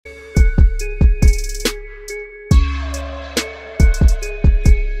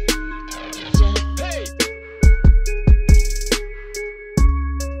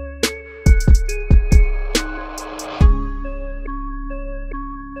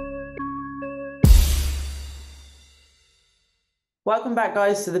Welcome back,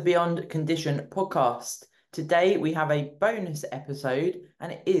 guys, to the Beyond Condition podcast. Today we have a bonus episode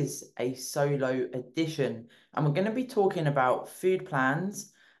and it is a solo edition. And we're going to be talking about food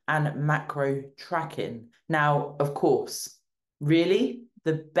plans and macro tracking. Now, of course, really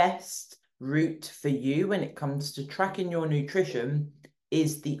the best route for you when it comes to tracking your nutrition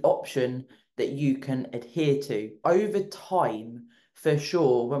is the option that you can adhere to over time. For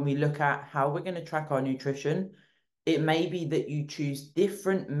sure, when we look at how we're going to track our nutrition, it may be that you choose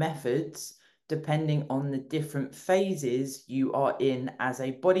different methods depending on the different phases you are in as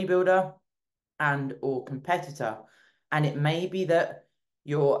a bodybuilder and or competitor. And it may be that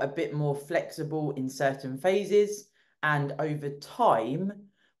you're a bit more flexible in certain phases, and over time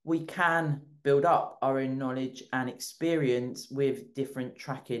we can build up our own knowledge and experience with different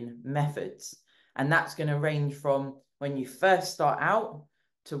tracking methods. And that's going to range from when you first start out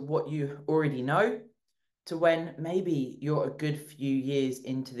to what you already know to when maybe you're a good few years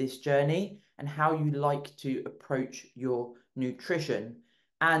into this journey and how you like to approach your nutrition.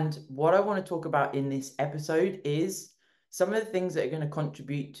 And what I want to talk about in this episode is some of the things that are going to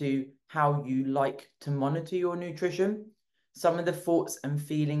contribute to how you like to monitor your nutrition, some of the thoughts and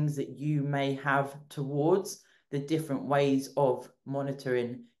feelings that you may have towards the different ways of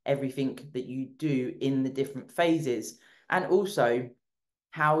monitoring everything that you do in the different phases, and also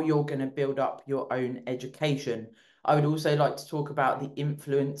how you're going to build up your own education. I would also like to talk about the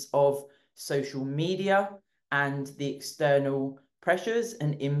influence of social media and the external pressures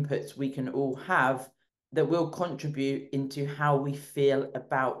and inputs we can all have that will contribute into how we feel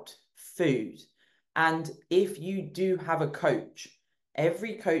about food. And if you do have a coach,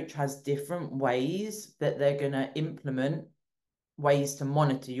 every coach has different ways that they're going to implement ways to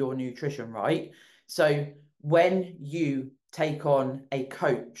monitor your nutrition, right? So when you take on a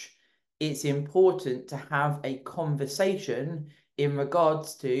coach, it's important to have a conversation in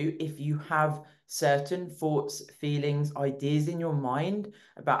regards to if you have certain thoughts, feelings, ideas in your mind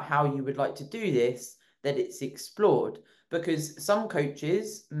about how you would like to do this, that it's explored. Because some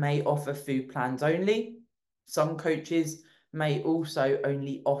coaches may offer food plans only, some coaches may also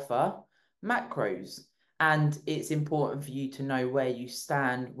only offer macros. And it's important for you to know where you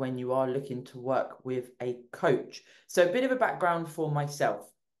stand when you are looking to work with a coach. So, a bit of a background for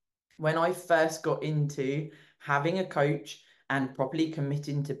myself. When I first got into having a coach and properly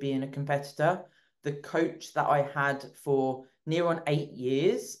committing to being a competitor, the coach that I had for near on 8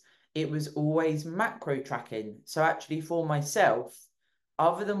 years, it was always macro tracking. So, actually, for myself,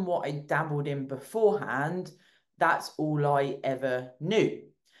 other than what I dabbled in beforehand, that's all I ever knew.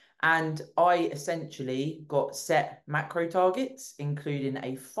 And I essentially got set macro targets, including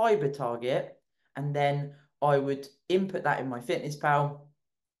a fiber target. And then I would input that in my fitness pal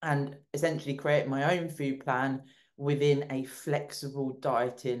and essentially create my own food plan within a flexible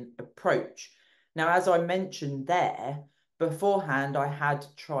dieting approach. Now, as I mentioned there, beforehand, I had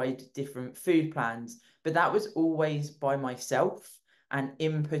tried different food plans, but that was always by myself and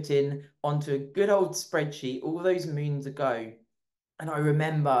inputting onto a good old spreadsheet all those moons ago. And I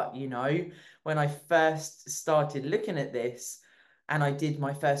remember, when I first started looking at this and I did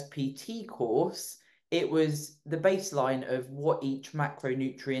my first PT course, it was the baseline of what each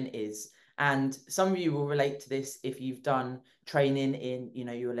macronutrient is. And some of you will relate to this if you've done training in,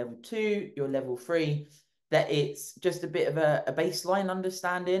 your level 2, your level 3, that it's just a bit of a baseline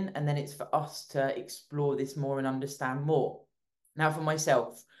understanding. And then it's for us to explore this more and understand more. Now, for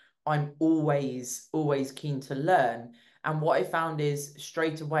myself, I'm always keen to learn. And what I found is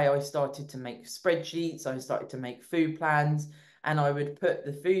straight away, I started to make spreadsheets, I started to make food plans, and I would put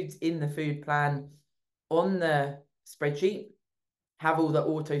the foods in the food plan on the spreadsheet, have all the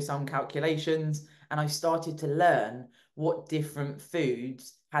auto sum calculations, and I started to learn what different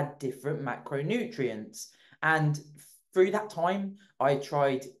foods had different macronutrients. And through that time, I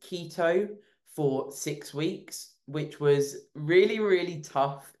tried keto for 6 weeks, which was really, really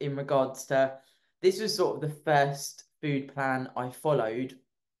tough in regards to this was sort of the first food plan I followed.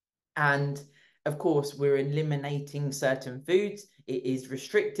 And of course, we're eliminating certain foods. It is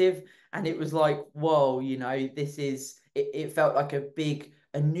restrictive. And it was like, whoa, it felt like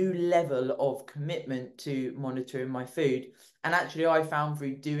a new level of commitment to monitoring my food. And actually, I found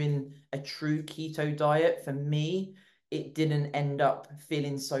through doing a true keto diet, for me, it didn't end up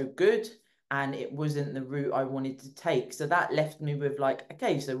feeling so good. And it wasn't the route I wanted to take. So that left me with like,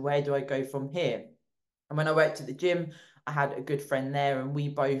 okay, so where do I go from here? And when I worked at the gym, I had a good friend there, and we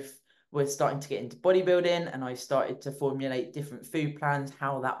both were starting to get into bodybuilding. And I started to formulate different food plans,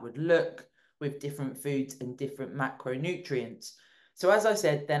 how that would look with different foods and different macronutrients. So, as I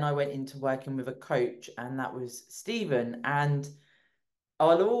said, then I went into working with a coach, and that was Stephen. And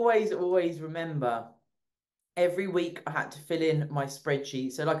I'll always remember every week I had to fill in my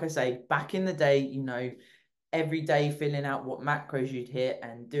spreadsheet. So, like I say, back in the day, every day filling out what macros you'd hit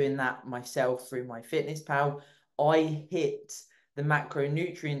and doing that myself through my fitness pal, I hit the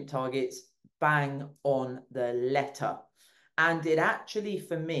macronutrient targets bang on the letter. And it actually,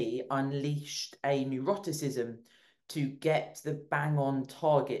 for me, unleashed a neuroticism to get the bang on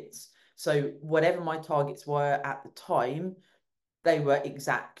targets. So, whatever my targets were at the time, they were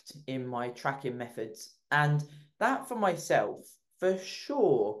exact in my tracking methods. And that for myself, for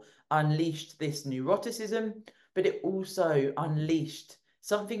sure, unleashed this neuroticism, but it also unleashed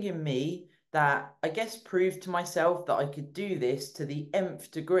something in me that I guess proved to myself that I could do this to the nth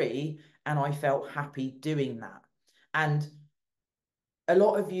degree, and I felt happy doing that. And a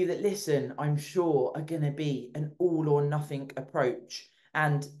lot of you that listen, I'm sure, are going to be an all or nothing approach.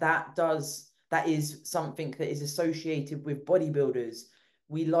 And that is something that is associated with bodybuilders.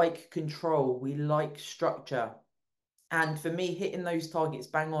 We like control, we like structure. And for me, hitting those targets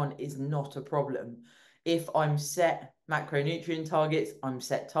bang on is not a problem. If I'm set macronutrient targets, I'm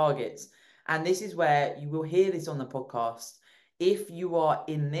set targets. And this is where you will hear this on the podcast. If you are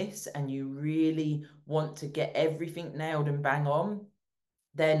in this and you really want to get everything nailed and bang on,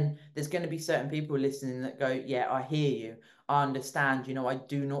 then there's going to be certain people listening that go, yeah, I hear you. I understand, I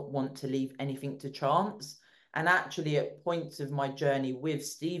do not want to leave anything to chance. And actually, at points of my journey with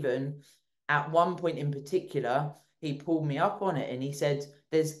Stephen, at one point in particular, he pulled me up on it and he said,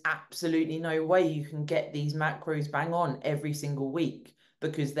 there's absolutely no way you can get these macros bang on every single week,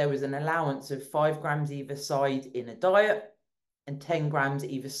 because there was an allowance of 5 grams either side in a diet and 10 grams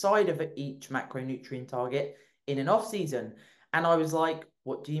either side of each macronutrient target in an off season. And I was like,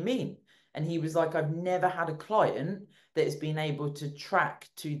 what do you mean? And he was like, I've never had a client that has been able to track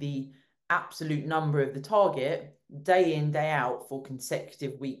to the absolute number of the target day in, day out for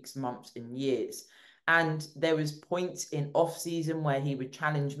consecutive weeks, months, and years. And there was points in off season where he would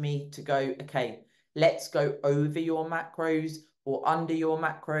challenge me to go, okay, let's go over your macros or under your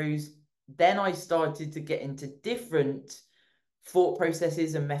macros. Then I started to get into different thought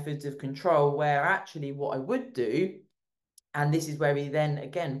processes and methods of control, where actually what I would do, and this is where he then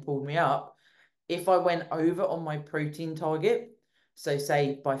again pulled me up, if I went over on my protein target, so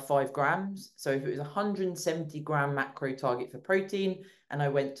say by 5 grams, so if it was 170 gram macro target for protein and I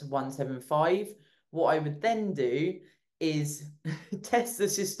went to 175, what I would then do is test the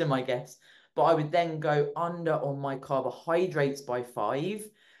system, I guess. But I would then go under on my carbohydrates by 5.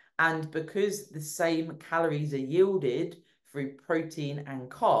 And because the same calories are yielded through protein and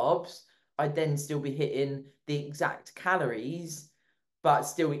carbs, I'd then still be hitting the exact calories, but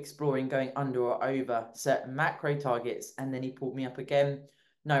still exploring going under or over certain macro targets. And then he pulled me up again.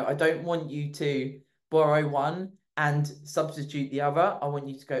 No, I don't want you to borrow one and substitute the other. I want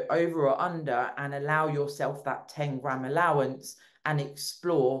you to go over or under and allow yourself that 10-gram allowance and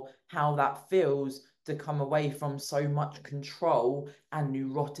explore how that feels to come away from so much control and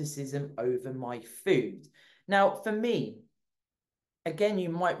neuroticism over my food. Now, for me, again, you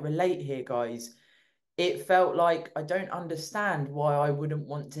might relate here, guys. It felt like I don't understand why I wouldn't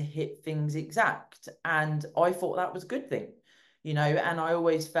want to hit things exact. And I thought that was a good thing, and I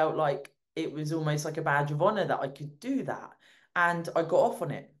always felt like it was almost like a badge of honor that I could do that. And I got off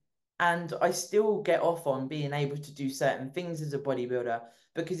on it. And I still get off on being able to do certain things as a bodybuilder,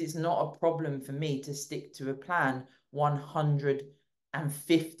 because it's not a problem for me to stick to a plan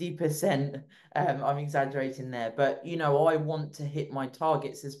 150%. I'm exaggerating there, but I want to hit my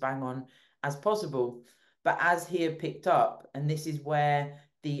targets as bang on as possible. But as he had picked up, and this is where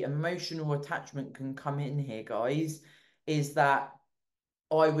the emotional attachment can come in here, guys, is that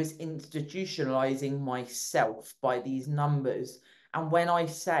I was institutionalizing myself by these numbers. And when I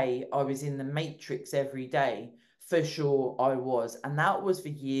say I was in the matrix every day, for sure I was. And that was for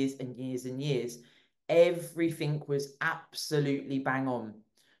years and years and years. Everything was absolutely bang on,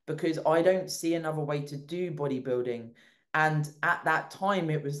 because I don't see another way to do bodybuilding. And at that time,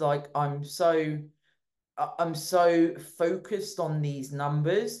 it was like, I'm so focused on these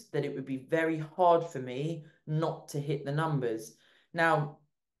numbers that it would be very hard for me not to hit the numbers. Now,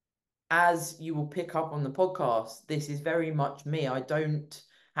 as you will pick up on the podcast, this is very much me. I don't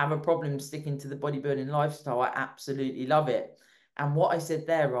have a problem sticking to the bodybuilding lifestyle. I absolutely love it. And what I said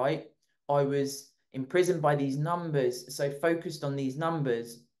there, right? I was imprisoned by these numbers, so focused on these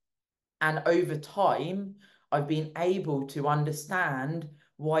numbers. And over time, I've been able to understand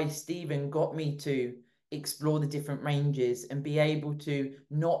why Stephen got me to explore the different ranges and be able to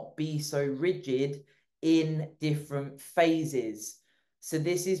not be so rigid in different phases. So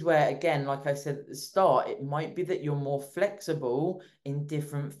this is where, again, like I said at the start, it might be that you're more flexible in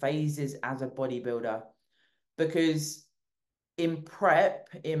different phases as a bodybuilder. Because in prep,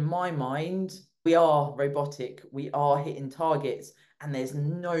 in my mind, we are robotic, we are hitting targets, and there's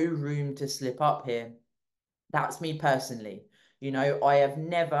no room to slip up here. That's me personally. I have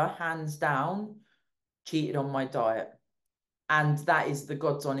never, hands down, cheated on my diet. And that is the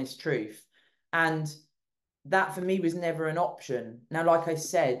God's honest truth. And that for me was never an option. Now, like I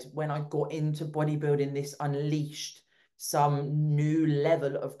said, when I got into bodybuilding, this unleashed some new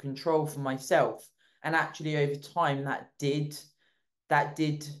level of control for myself. And actually over time that did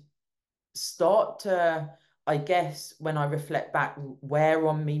start to, I guess, when I reflect back, wear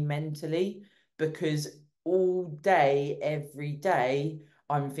on me mentally, because all day, every day,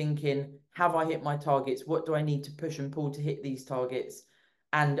 I'm thinking, have I hit my targets? What do I need to push and pull to hit these targets?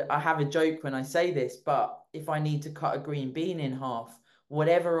 And I have a joke when I say this, but if I need to cut a green bean in half,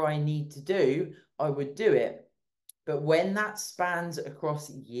 whatever I need to do, I would do it. But when that spans across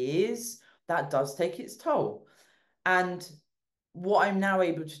years, that does take its toll. And what I'm now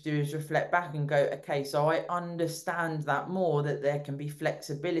able to do is reflect back and go, okay, so I understand that more, that there can be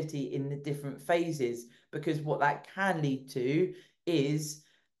flexibility in the different phases, because what that can lead to is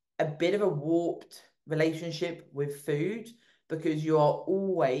a bit of a warped relationship with food, because you're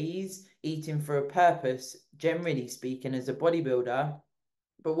always eating for a purpose, generally speaking, as a bodybuilder.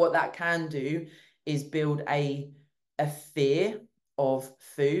 But what that can do is build a fear of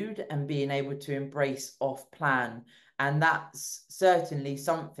food and being able to embrace off plan. And that's certainly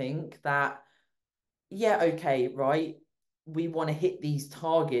something that, yeah, okay, right. We want to hit these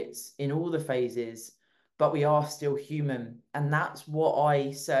targets in all the phases, but we are still human. And that's what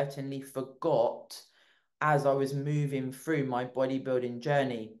I certainly forgot as I was moving through my bodybuilding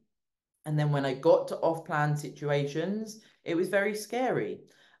journey. And then when I got to off plan situations, it was very scary.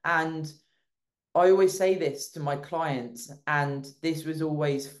 And I always say this to my clients, and this was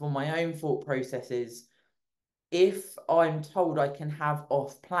always for my own thought processes. If I'm told I can have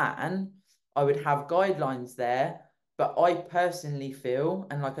off plan, I would have guidelines there. But I personally feel,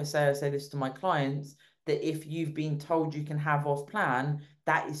 and like I say this to my clients, that if you've been told you can have off plan,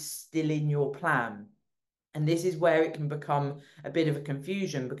 that is still in your plan. And this is where it can become a bit of a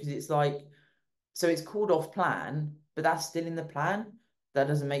confusion, because it's like, so it's called off plan, but that's still in the plan. That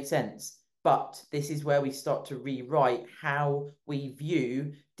doesn't make sense. But this is where we start to rewrite how we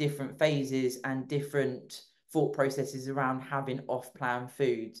view different phases and different thought processes around having off plan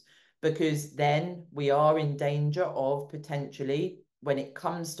foods, because then we are in danger of potentially, when it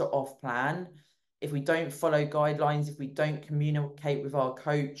comes to off plan, if we don't follow guidelines, if we don't communicate with our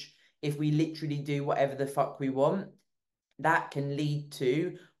coach, if we literally do whatever the fuck we want, that can lead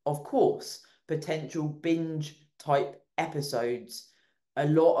to, of course, potential binge type episodes, a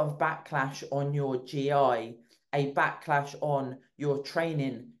lot of backlash on your GI, a backlash on your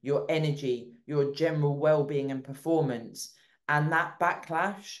training, your energy, your general well-being and performance. And that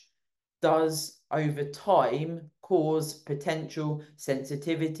backlash does over time cause potential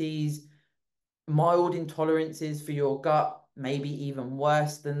sensitivities, mild intolerances for your gut, maybe even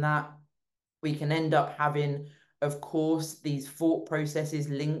worse than that. We can end up having, of course, these thought processes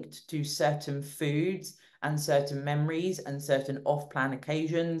linked to certain foods and certain memories and certain off-plan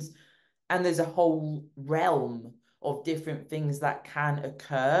occasions. And there's a whole realm of different things that can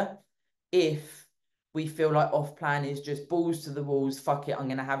occur if we feel like off-plan is just balls to the walls, fuck it, I'm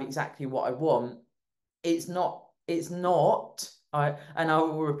going to have exactly what I want. It's not, and I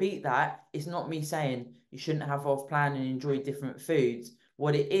will repeat that, it's not me saying you shouldn't have off plan and enjoy different foods.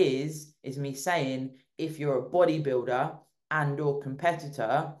 What it is me saying, if you're a bodybuilder and or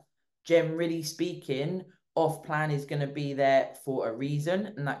competitor, generally speaking, off plan is going to be there for a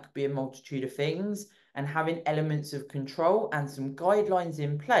reason, and that could be a multitude of things. And having elements of control and some guidelines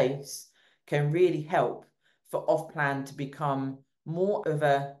in place can really help for off plan to become more of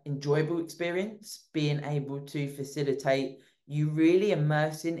a enjoyable experience, being able to facilitate you really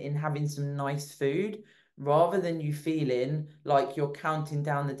immersing in having some nice food, rather than you feeling like you're counting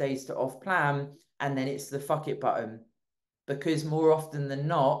down the days to off plan and then it's the fuck it button. Because more often than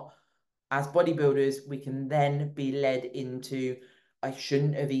not, as bodybuilders, we can then be led into, I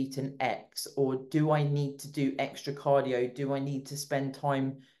shouldn't have eaten X, or do I need to do extra cardio? Do I need to spend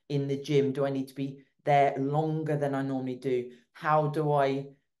time in the gym? Do I need to be there longer than I normally do? How do I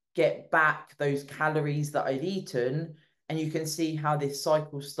get back those calories that I've eaten? And you can see how this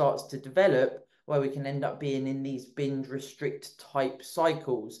cycle starts to develop, where we can end up being in these binge restrict type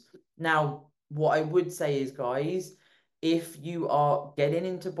cycles. Now, what I would say is, guys, if you are getting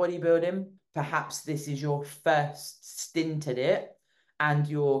into bodybuilding, perhaps this is your first stint at it, and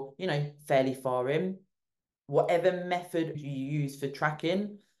you're, fairly far in, whatever method you use for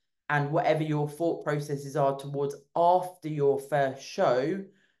tracking and whatever your thought processes are towards after your first show,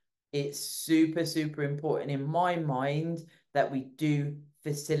 it's super, super important in my mind that we do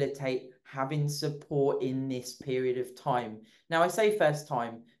facilitate having support in this period of time. Now, I say first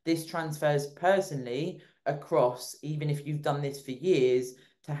time, this transfers personally across, even if you've done this for years,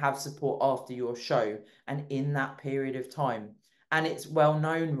 to have support after your show and in that period of time. And it's well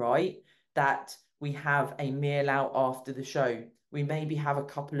known, right, that we have a meal out after the show. We maybe have a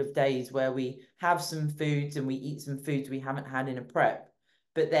couple of days where we have some foods and we eat some foods we haven't had in a prep.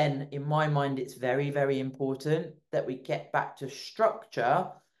 But then in my mind, it's very, very important that we get back to structure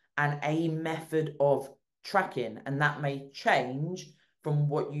and a method of tracking. And that may change from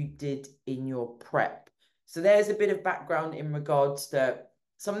what you did in your prep. So there's a bit of background in regards to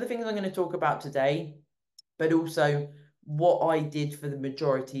some of the things I'm going to talk about today, but also what I did for the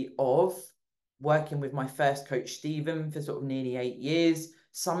majority of working with my first coach, Stephen, for sort of nearly 8 years,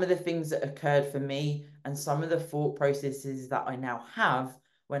 some of the things that occurred for me and some of the thought processes that I now have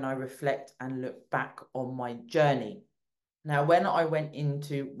when I reflect and look back on my journey. Now, when I went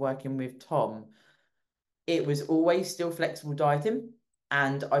into working with Tom, it was always still flexible dieting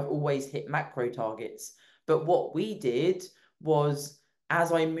and I've always hit macro targets. But what we did was,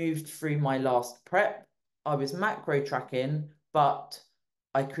 as I moved through my last prep, I was macro tracking, but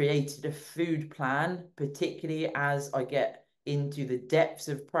I created a food plan, particularly as I get into the depths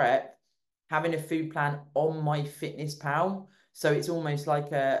of prep, having a food plan on my Fitness Pal. So it's almost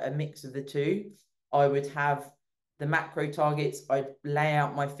like a mix of the two. I would have the macro targets, I'd lay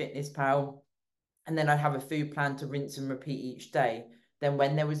out my Fitness Pal, and then I'd have a food plan to rinse and repeat each day. Then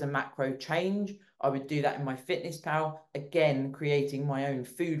when there was a macro change, I would do that in my Fitness Pal, again, creating my own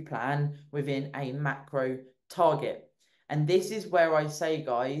food plan within a macro target. And this is where I say,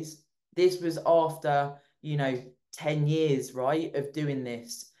 guys, this was after, 10 years, right, of doing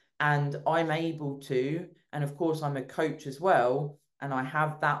this. And I'm able to, and of course, I'm a coach as well, and I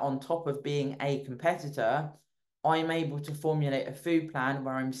have that on top of being a competitor. I'm able to formulate a food plan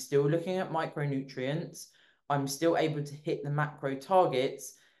where I'm still looking at micronutrients. I'm still able to hit the macro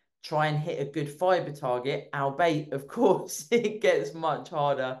targets, try and hit a good fiber target, albeit, of course, it gets much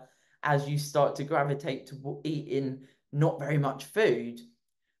harder as you start to gravitate to eating not very much food.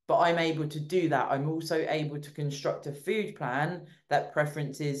 But I'm able to do that. I'm also able to construct a food plan that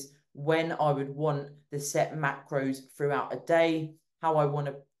preferences when I would want the set macros throughout a day, how I want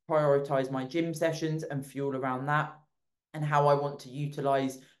to prioritize my gym sessions and fuel around that, and how I want to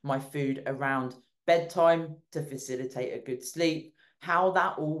utilize my food around bedtime to facilitate a good sleep, how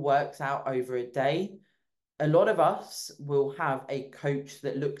that all works out over a day. A lot of us will have a coach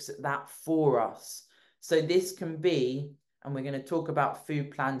that looks at that for us. So this can be, and we're going to talk about food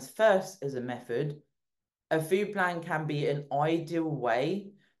plans first as a method. A food plan can be an ideal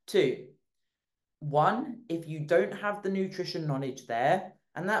way to, one, if you don't have the nutrition knowledge there,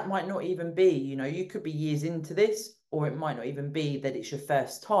 and that might not even be, you could be years into this, or it might not even be that it's your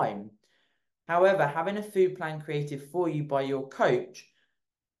first time. However, having a food plan created for you by your coach,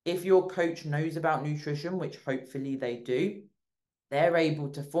 if your coach knows about nutrition, which hopefully they do, they're able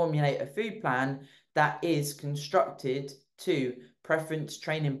to formulate a food plan that is constructed to preference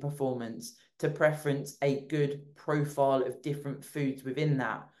training performance, to preference a good profile of different foods within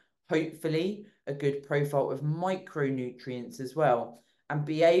that. Hopefully, a good profile of micronutrients as well, and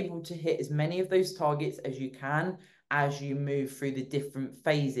be able to hit as many of those targets as you can as you move through the different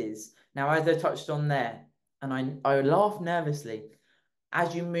phases. Now, as I touched on there, and I laugh nervously,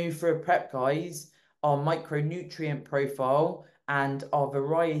 as you move through a prep, guys, our micronutrient profile and our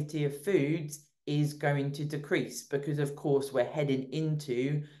variety of foods is going to decrease because, of course, we're heading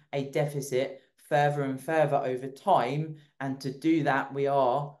into a deficit further and further over time. And to do that, we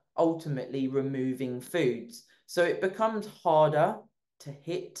are ultimately removing foods. So it becomes harder to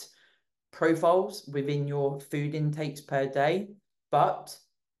hit profiles within your food intakes per day. But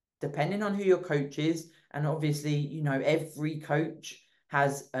depending on who your coach is, and obviously, every coach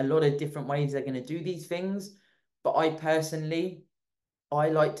has a lot of different ways they're going to do these things. But I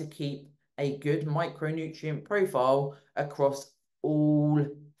like to keep a good micronutrient profile across all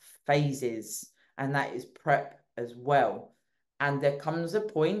phases, and that is prep as well. And there comes a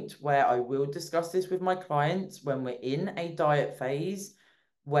point where I will discuss this with my clients when we're in a diet phase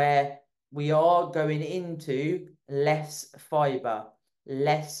where we are going into less fiber,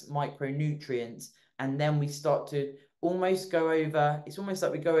 less micronutrients, and then we start to almost go over, it's almost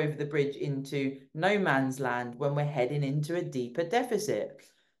like we go over the bridge into no man's land when we're heading into a deeper deficit,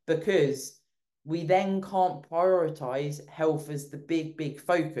 because we then can't prioritize health as the big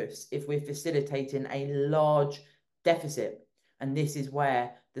focus if we're facilitating a large deficit. And this is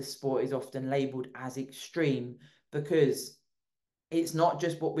where the sport is often labeled as extreme, because it's not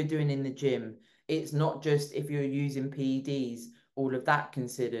just what we're doing in the gym. It's not just if you're using PEDs, all of that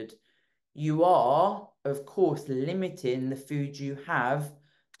considered. You are, of course, limiting the food you have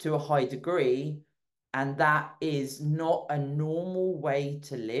to a high degree, and that is not a normal way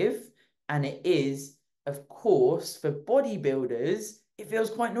to live. And it is, of course, for bodybuilders, it feels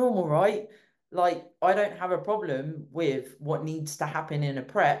quite normal, right? Like, I don't have a problem with what needs to happen in a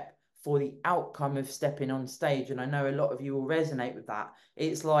prep for the outcome of stepping on stage. And I know a lot of you will resonate with that.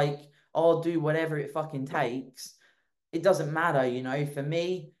 It's like, I'll do whatever it fucking takes. It doesn't matter, you know, for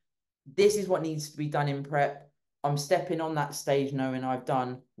me, this is what needs to be done in prep. I'm stepping on that stage knowing I've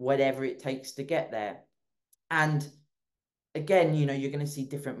done whatever it takes to get there. And again, you know, you're going to see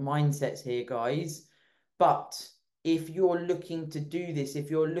different mindsets here, guys. But if you're looking to do this, if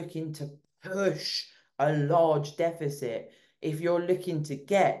you're looking to push a large deficit, if you're looking to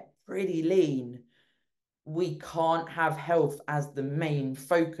get pretty lean, we can't have health as the main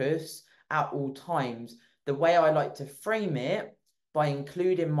focus at all times. The way I like to frame it, by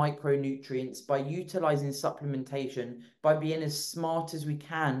including micronutrients, by utilizing supplementation, by being as smart as we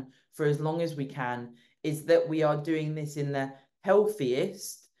can for as long as we can, is that we are doing this in the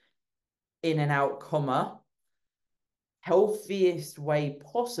healthiest, in and out, comma, healthiest way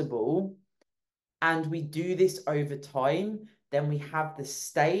possible. And we do this over time. Then we have the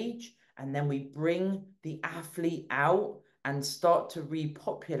stage, and then we bring the athlete out and start to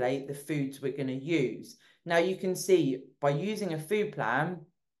repopulate the foods we're going to use. Now, you can see by using a food plan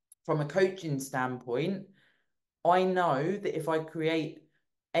from a coaching standpoint, I know that if I create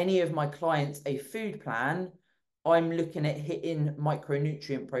any of my clients a food plan, I'm looking at hitting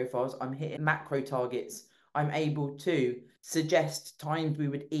micronutrient profiles, I'm hitting macro targets, I'm able to suggest times we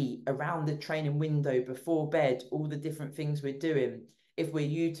would eat around the training window, before bed, all the different things we're doing. If we're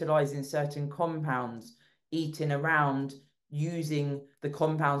utilizing certain compounds, eating around, using the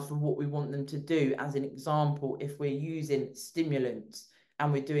compounds for what we want them to do. As an example, if we're using stimulants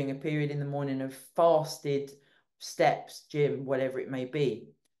and we're doing a period in the morning of fasted steps, gym, whatever it may be.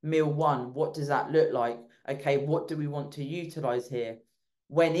 Meal one, what does that look like? Okay, what do we want to utilize here?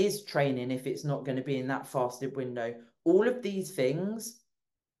 When is training if it's not going to be in that fasted window? All of these things,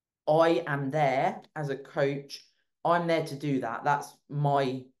 I am there as a coach. I'm there to do that. That's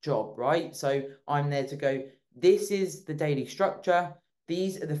my job, right? So I'm there to go, this is the daily structure.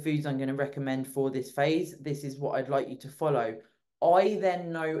 These are the foods I'm going to recommend for this phase. This is what I'd like you to follow. I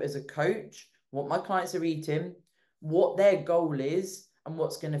then know as a coach what my clients are eating, what their goal is, and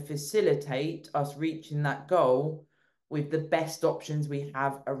what's going to facilitate us reaching that goal with the best options we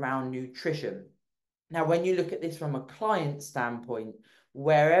have around nutrition. Now, when you look at this from a client standpoint,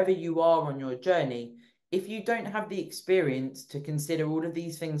 wherever you are on your journey, if you don't have the experience to consider all of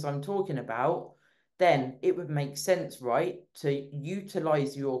these things I'm talking about, then it would make sense, right, to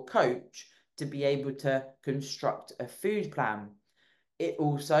utilize your coach to be able to construct a food plan. It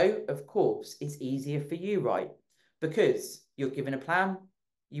also, of course, is easier for you, right? Because you're given a plan,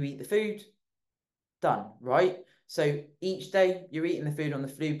 you eat the food, done, right? So each day you're eating the food on the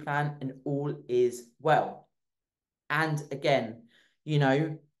food plan and all is well. And again, you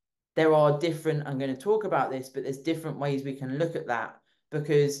know, there are different, I'm going to talk about this, but there's different ways we can look at that,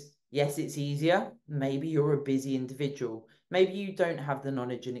 because yes, it's easier. Maybe you're a busy individual. Maybe you don't have the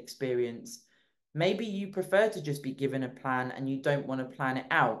knowledge and experience. Maybe you prefer to just be given a plan and you don't want to plan it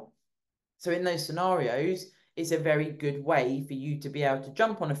out. So in those scenarios, it's a very good way for you to be able to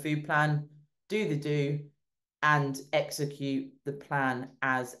jump on a food plan, do the do, and execute the plan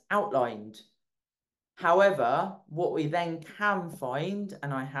as outlined. However, what we then can find,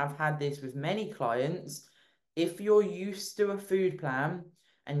 and I have had this with many clients, if you're used to a food plan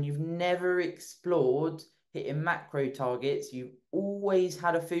and you've never explored hitting macro targets, you've always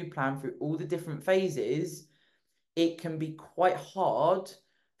had a food plan through all the different phases, it can be quite hard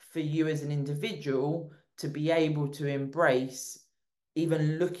for you as an individual to be able to embrace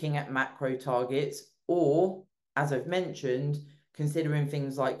even looking at macro targets, or, as I've mentioned, considering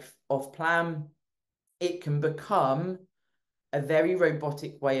things like off plan. It can become a very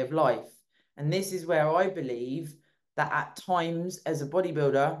robotic way of life. And this is where I believe that at times, as a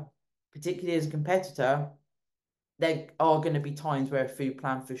bodybuilder, particularly as a competitor, there are going to be times where a food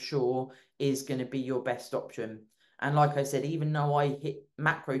plan for sure is going to be your best option. And like I said, even though I hit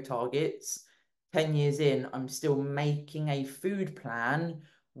macro targets 10 years in, I'm still making a food plan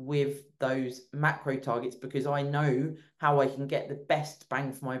with those macro targets, because I know how I can get the best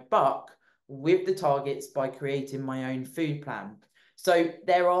bang for my buck with the targets by creating my own food plan. So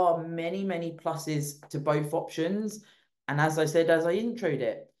there are many, many pluses to both options. And as I said, as I introed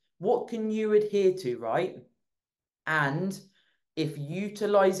it, what can you adhere to, right? And if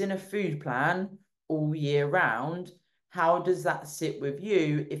utilizing a food plan all year round, how does that sit with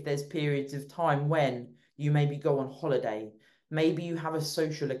you if there's periods of time when you maybe go on holiday? Maybe you have a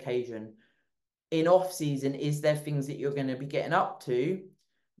social occasion. In off season, is there things that you're going to be getting up to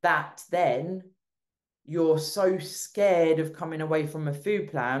that then you're so scared of coming away from a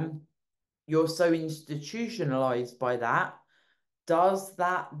food plan, you're so institutionalized by that? Does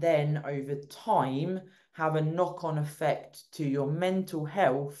that then over time have a knock-on effect to your mental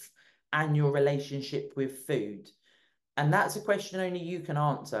health and your relationship with food? And that's a question only you can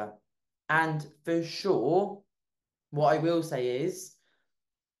answer. And for sure, what I will say is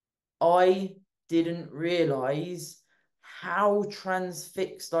I didn't realize how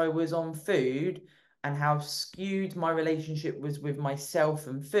transfixed I was on food and how skewed my relationship was with myself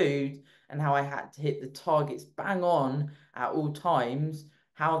and food, and how I had to hit the targets bang on at all times,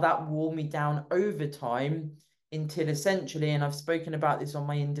 how that wore me down over time until essentially, and I've spoken about this on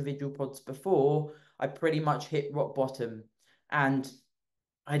my individual pods before, I pretty much hit rock bottom and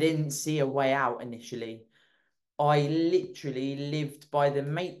I didn't see a way out initially. I literally lived by the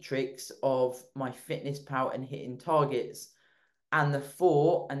matrix of my fitness pout and hitting targets. And the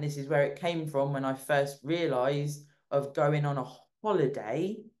thought, and this is where it came from when I first realized of going on a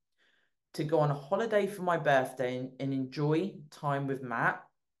holiday, to go on a holiday for my birthday and enjoy time with Matt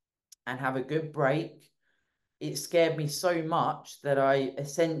and have a good break. It scared me so much that I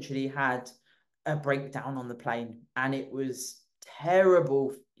essentially had a breakdown on the plane, and it was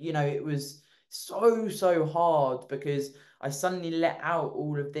terrible. It was so hard because I suddenly let out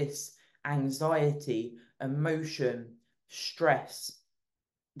all of this anxiety, emotion, stress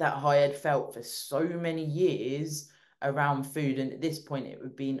that I had felt for so many years around food. And at this point, it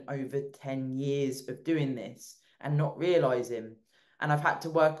would been over 10 years of doing this and not realizing. And I've had to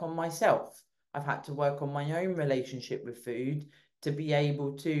work on myself. I've had to work on my own relationship with food to be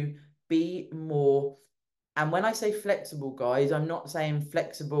able to be more. And when I say flexible, guys, I'm not saying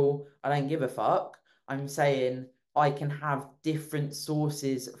flexible, I don't give a fuck. I'm saying I can have different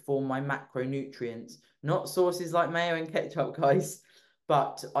sources for my macronutrients, not sources like mayo and ketchup, guys,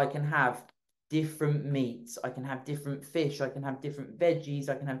 but I can have different meats, I can have different fish, I can have different veggies,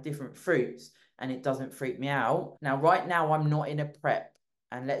 I can have different fruits, and it doesn't freak me out. Now, right now, I'm not in a prep,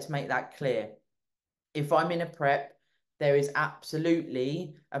 and let's make that clear. If I'm in a prep, there is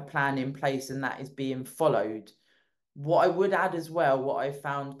absolutely a plan in place and that is being followed. What I would add as well, what I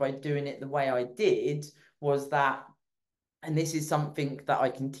found by doing it the way I did was that, and this is something that I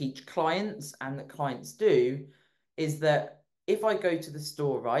can teach clients and that clients do, is that if I go to the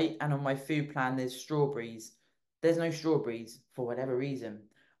store, right, and on my food plan there's strawberries, there's no strawberries for whatever reason.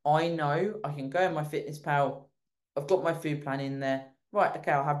 I know I can go in my fitness pal, I've got my food plan in there, right,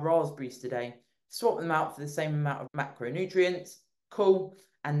 okay, I'll have raspberries today, swap them out for the same amount of macronutrients, cool,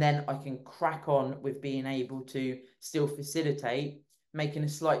 and then I can crack on with being able to still facilitate making a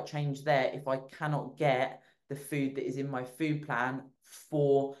slight change there if I cannot get the food that is in my food plan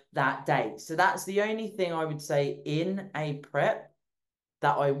for that day. So that's the only thing I would say in a prep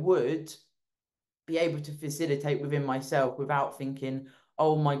that I would be able to facilitate within myself without thinking,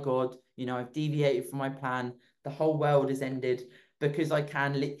 oh my God, I've deviated from my plan. The whole world has ended, because I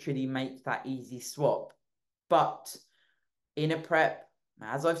can literally make that easy swap. But in a prep,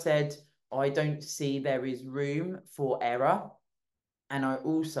 as I've said, I don't see there is room for error. And I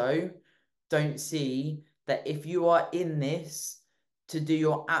also don't see that if you are in this to do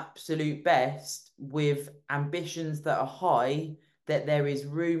your absolute best with ambitions that are high, that there is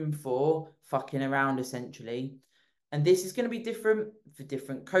room for fucking around essentially. And this is going to be different for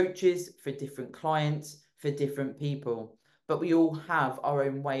different coaches, for different clients, for different people. But we all have our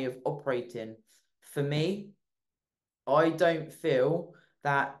own way of operating. For me, I don't feel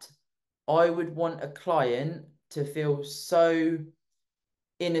that I would want a client to feel so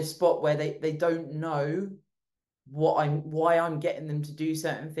in a spot where they don't know why I'm getting them to do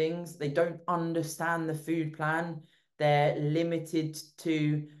certain things. They don't understand the food plan. They're limited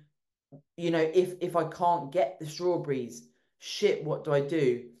to, if I can't get the strawberries, shit, what do I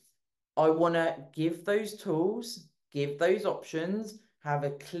do? I want to give those tools, give those options, have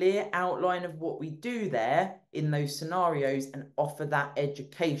a clear outline of what we do there in those scenarios and offer that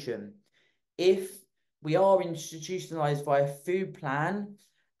education. If we are institutionalized by a food plan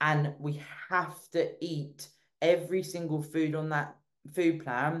and we have to eat every single food on that food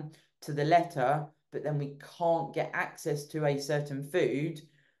plan to the letter, but then we can't get access to a certain food,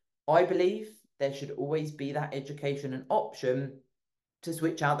 I believe there should always be that education and option to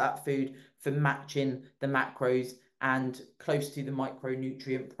switch out that food for matching the macros and close to the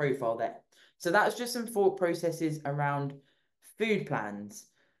micronutrient profile there. So that's just some thought processes around food plans.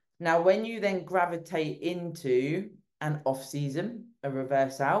 Now, when you then gravitate into an off season, a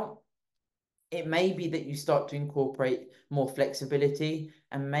reverse out, it may be that you start to incorporate more flexibility,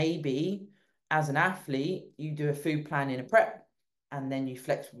 and maybe as an athlete you do a food plan in a prep and then you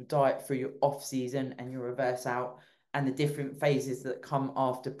flexible diet through your off season and your reverse out and the different phases that come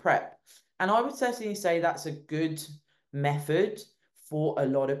after prep. And I would certainly say that's a good method for a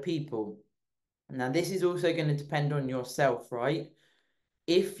lot of people. Now this is also going to depend on yourself, right?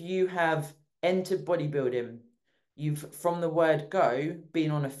 If you have entered bodybuilding, you've from the word go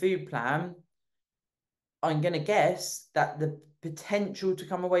been on a food plan, I'm going to guess that the potential to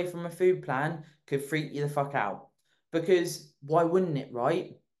come away from a food plan could freak you the fuck out. Because why wouldn't it,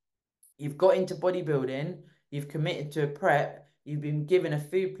 right? You've got into bodybuilding, you've committed to a prep, you've been given a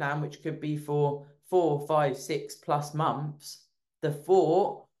food plan, which could be for 4, 5, 6+ months. The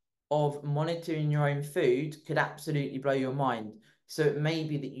thought of monitoring your own food could absolutely blow your mind. So it may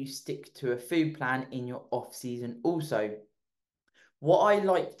be that you stick to a food plan in your off season also. What I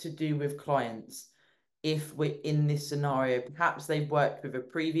like to do with clients, if we're in this scenario, perhaps they've worked with a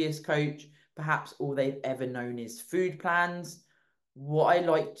previous coach, perhaps all they've ever known is food plans. What I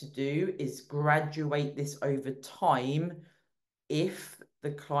like to do is graduate this over time if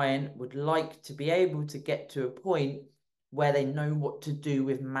the client would like to be able to get to a point where they know what to do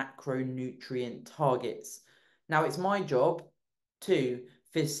with macronutrient targets. Now, it's my job to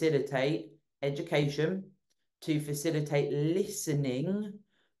facilitate education, to facilitate listening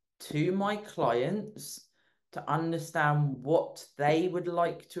to my clients to understand what they would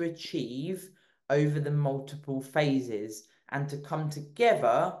like to achieve over the multiple phases and to come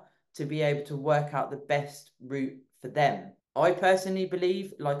together to be able to work out the best route for them. I personally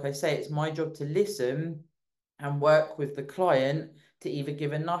believe, like I say, it's my job to listen and work with the client to either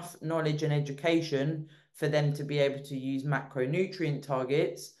give enough knowledge and education for them to be able to use macronutrient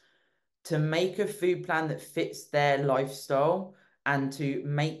targets to make a food plan that fits their lifestyle and to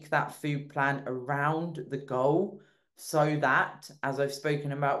make that food plan around the goal so that, as I've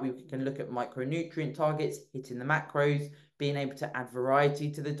spoken about, we can look at micronutrient targets, hitting the macros, being able to add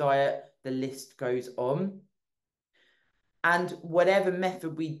variety to the diet, the list goes on. And whatever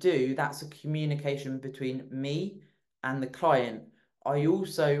method we do, that's a communication between me and the client. I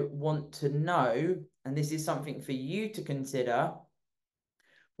also want to know, and this is something for you to consider,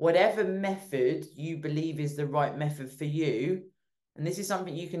 whatever method you believe is the right method for you, and this is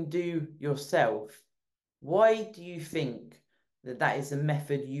something you can do yourself, why do you think that that is the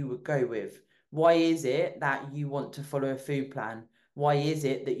method you would go with? Why is it that you want to follow a food plan? Why is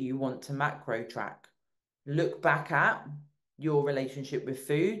it that you want to macro track? Look back at your relationship with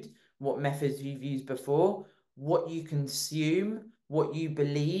food, what methods you've used before, what you consume, what you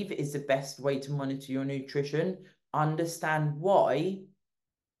believe is the best way to monitor your nutrition, understand why,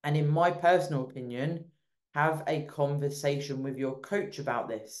 and in my personal opinion, have a conversation with your coach about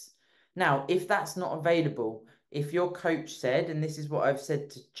this. Now, if that's not available, if your coach said, and this is what I've said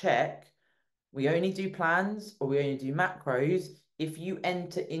to check, we only do plans or we only do macros, if you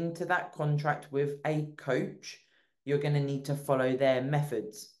enter into that contract with a coach, you're going to need to follow their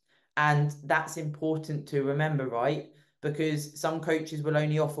methods. And that's important to remember, right? Because some coaches will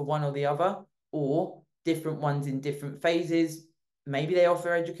only offer one or the other, or different ones in different phases. Maybe they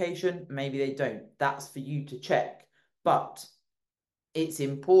offer education, maybe they don't. That's for you to check. But it's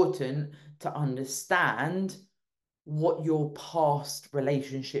important to understand what your past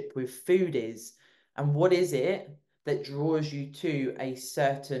relationship with food is and what is it that draws you to a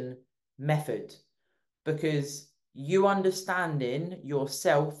certain method, because you understanding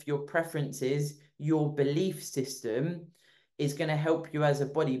yourself, your preferences, your belief system is going to help you as a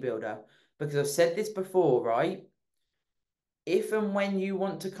bodybuilder. Because I've said this before, right? If and when you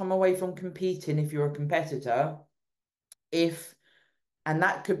want to come away from competing, if you're a competitor, if and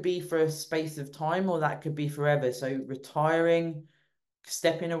that could be for a space of time or that could be forever. So retiring,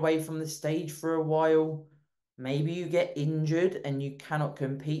 stepping away from the stage for a while, maybe you get injured and you cannot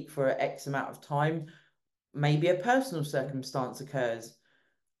compete for X amount of time, maybe a personal circumstance occurs.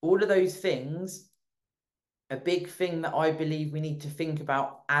 All of those things, a big thing that I believe we need to think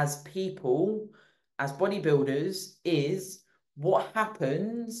about as people, as bodybuilders, is what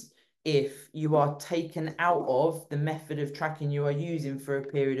happens if you are taken out of the method of tracking you are using for a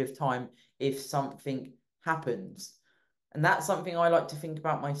period of time, if something happens. And that's something I like to think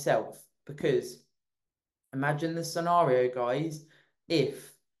about myself, because imagine the scenario, guys,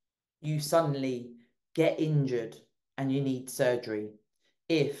 if you suddenly get injured and you need surgery,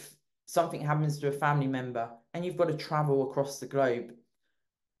 if something happens to a family member and you've got to travel across the globe,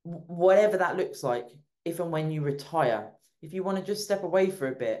 whatever that looks like, if and when you retire, if you want to just step away for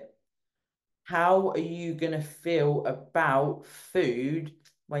a bit, how are you going to feel about food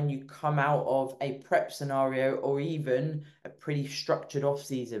when you come out of a prep scenario or even a pretty structured off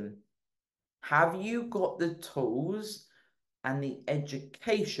season? Have you got the tools and the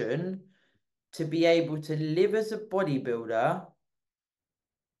education to be able to live as a bodybuilder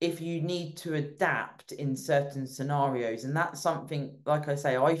if you need to adapt in certain scenarios? And that's something, like I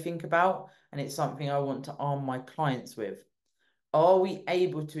say, I think about, and it's something I want to arm my clients with. Are we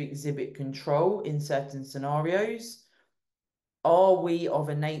able to exhibit control in certain scenarios? Are we of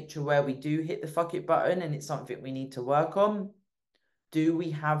a nature where we do hit the fuck it button and it's something we need to work on? Do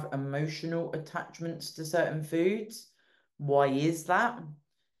we have emotional attachments to certain foods? Why is that?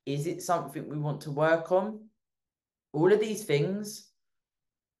 Is it something we want to work on? All of these things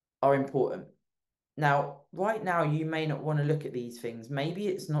are important. Now, right now, you may not want to look at these things. Maybe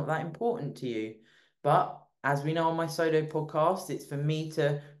it's not that important to you. But as we know on my solo podcast, it's for me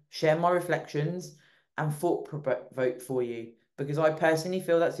to share my reflections and thought provoke for you, because I personally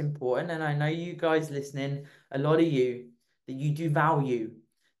feel that's important. And I know you guys listening, a lot of you, that you do value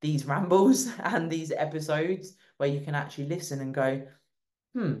these rambles and these episodes where you can actually listen and go,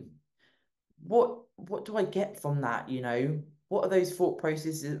 what do I get from that? What are those thought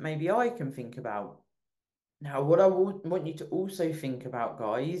processes that maybe I can think about? Now, what I want you to also think about,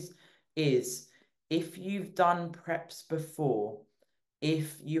 guys, is if you've done preps before,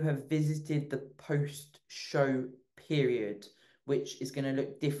 if you have visited the post-show period, which is going to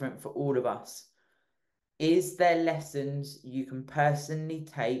look different for all of us, is there lessons you can personally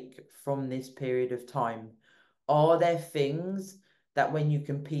take from this period of time? Are there things that when you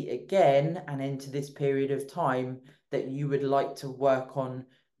compete again and enter this period of time that you would like to work on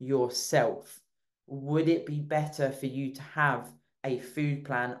yourself? Would it be better for you to have a food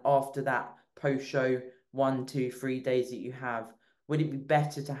plan after that post-show 1, 2, 3 days that you have? Would it be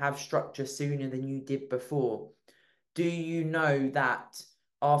better to have structure sooner than you did before? Do you know that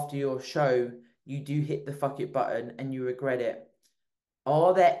after your show, you do hit the fuck it button and you regret it?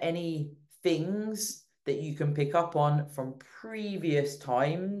 Are there any things that you can pick up on from previous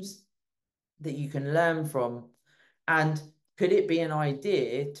times that you can learn from? And could it be an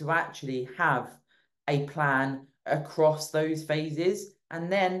idea to actually have a plan across those phases?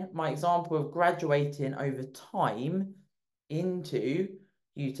 And then my example of graduating over time into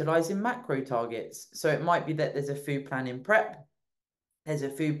utilizing macro targets. So it might be that there's a food plan in prep, there's a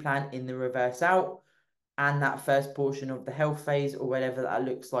food plan in the reverse out, and that first portion of the health phase, or whatever that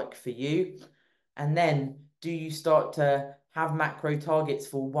looks like for you. And then do you start to have macro targets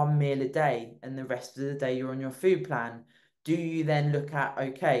for one meal a day and the rest of the day you're on your food plan? Do you then look at,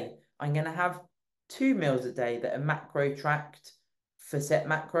 okay, I'm going to have 2 meals a day that are macro tracked for set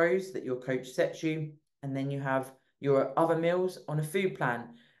macros that your coach sets you, and then you have your other meals on a food plan?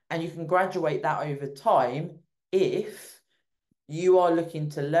 And you can graduate that over time if you are looking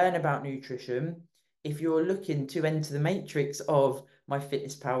to learn about nutrition, if you're looking to enter the matrix of my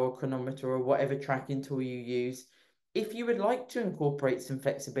fitness power chronometer or whatever tracking tool you use, if you would like to incorporate some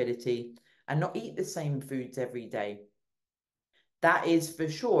flexibility and not eat the same foods every day, that is for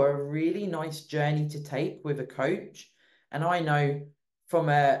sure a really nice journey to take with a coach. And I know from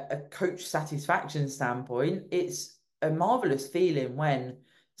a coach satisfaction standpoint, it's a marvelous feeling when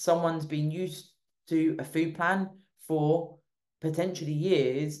someone's been used to a food plan for potentially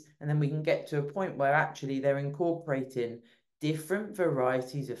years, and then we can get to a point where actually they're incorporating different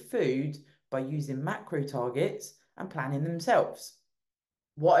varieties of food by using macro targets and planning themselves.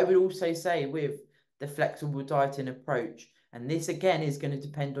 What I would also say with the flexible dieting approach, and this again is going to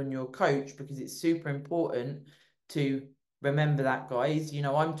depend on your coach because it's super important to remember that, guys.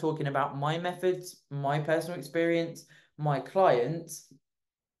 I'm talking about my methods, my personal experience, my clients,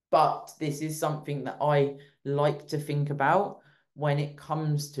 but this is something that I like to think about when it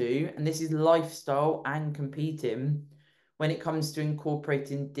comes to, and this is lifestyle and competing, when it comes to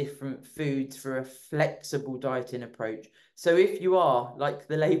incorporating different foods for a flexible dieting approach. So if you are, like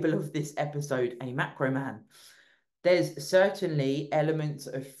the label of this episode, a macro man, there's certainly elements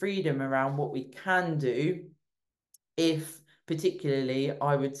of freedom around what we can do if, particularly,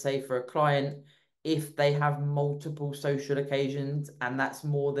 I would say for a client, if they have multiple social occasions and that's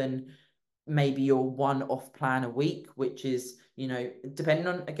more than maybe your one-off plan a week, which is, depending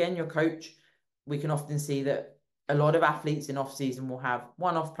on, again, your coach, we can often see that a lot of athletes in off season will have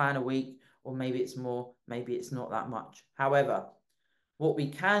one-off plan a week, or maybe it's more, maybe it's not that much. However, What we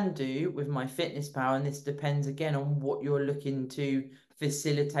can do with my fitness pal, and this depends again on what you're looking to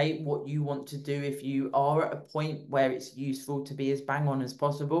facilitate, what you want to do if you are at a point where it's useful to be as bang on as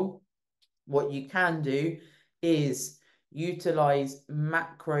possible. What you can do is utilize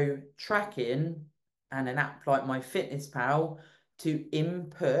macro tracking and an app like MyFitnessPal to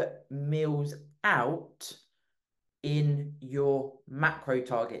input meals out in your macro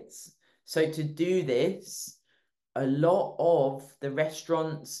targets. So to do this, a lot of the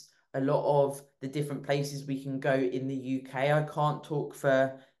restaurants, a lot of the different places we can go in the UK. I can't talk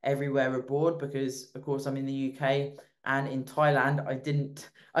for everywhere abroad because of course I'm in the UK, and in Thailand I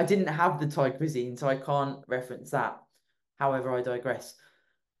didn't have the Thai cuisine, so I can't reference that. However, I digress.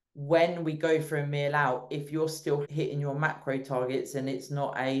 When we go for a meal out, if you're still hitting your macro targets and it's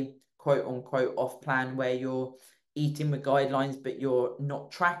not a quote unquote off plan where you're eating with guidelines but you're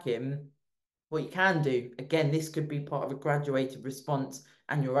not tracking, what you can do, again, this could be part of a graduated response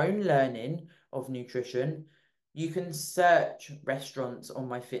and your own learning of nutrition. You can search restaurants on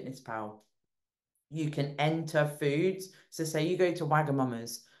MyFitnessPal. You can enter foods. So say you go to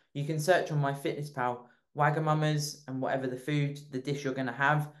Wagamama's, you can search on MyFitnessPal, Wagamama's and whatever the food, the dish you're going to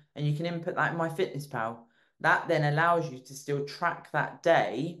have, and you can input that in MyFitnessPal. That then allows you to still track that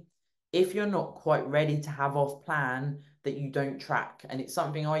day if you're not quite ready to have off plan that you don't track. And it's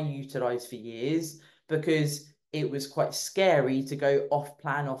something I utilized for years because it was quite scary to go off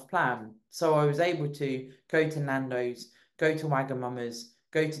plan, off plan. So I was able to go to Nando's, go to Wagamama's,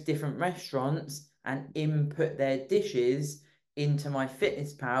 go to different restaurants and input their dishes into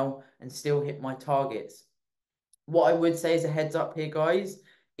MyFitnessPal and still hit my targets. What I would say as a heads up here, guys,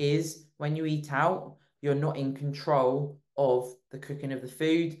 is when you eat out, you're not in control of the cooking of the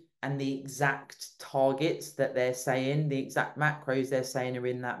food and the exact targets that they're saying, the exact macros they're saying are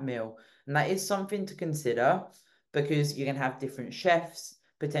in that meal. And that is something to consider because you're going to have different chefs,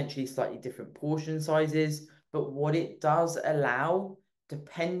 potentially slightly different portion sizes. But what it does allow,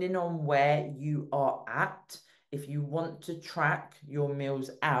 depending on where you are at, if you want to track your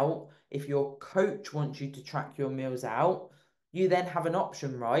meals out, if your coach wants you to track your meals out, you then have an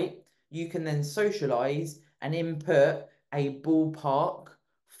option, right? You can then socialize and input a ballpark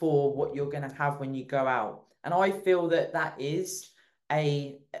for what you're going to have when you go out. And I feel that that is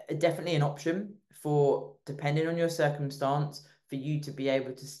definitely an option for, depending on your circumstance, for you to be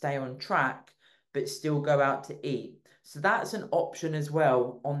able to stay on track but still go out to eat. So that's an option as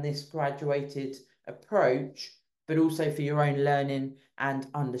well on this graduated approach, but also for your own learning and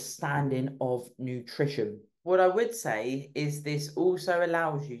understanding of nutrition. What I would say is this also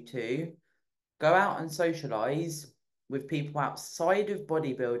allows you to go out and socialize with people outside of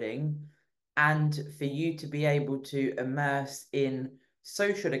bodybuilding and for you to be able to immerse in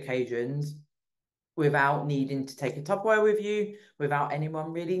social occasions without needing to take a Tupperware with you, without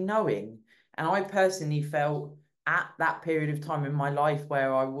anyone really knowing. And I personally felt at that period of time in my life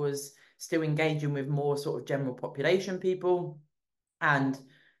where I was still engaging with more sort of general population people, and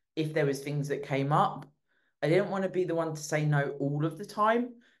if there was things that came up, I didn't want to be the one to say no all of the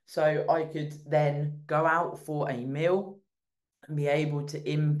time. So I could then go out for a meal and be able to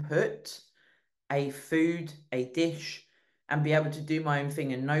input a food, a dish, and be able to do my own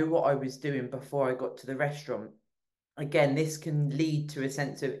thing and know what I was doing before I got to the restaurant. Again, this can lead to a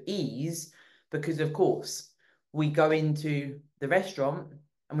sense of ease because, of course, we go into the restaurant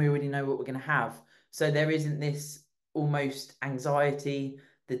and we already know what we're going to have. So there isn't this almost anxiety,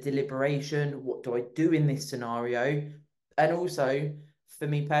 the deliberation, what do I do in this scenario? And also, for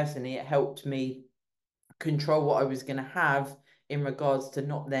me personally, it helped me control what I was going to have in regards to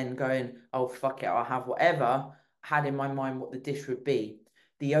not then going, oh, fuck it, I'll have whatever. Had in my mind what the dish would be.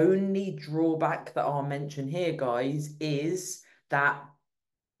 The only drawback that I'll mention here, guys, is that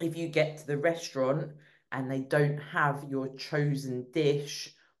if you get to the restaurant and they don't have your chosen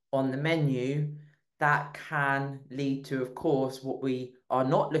dish on the menu, that can lead to, of course, what we are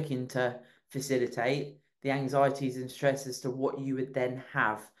not looking to facilitate, the anxieties and stress as to what you would then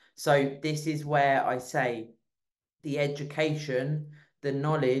have. So this is where I say the education, the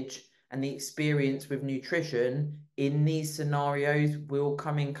knowledge, and the experience with nutrition in these scenarios will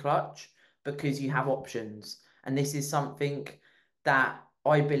come in clutch because you have options. And this is something that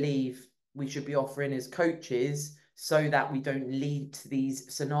I believe we should be offering as coaches so that we don't lead to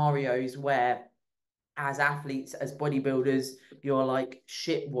these scenarios where, as athletes, as bodybuilders, you're like,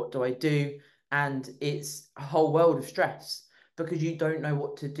 shit, what do I do? And it's a whole world of stress because you don't know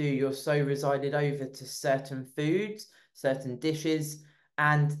what to do. You're so resided over to certain foods, certain dishes,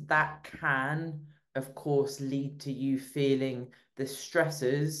 and that can, of course, lead to you feeling the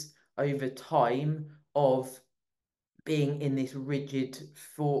stresses over time of being in this rigid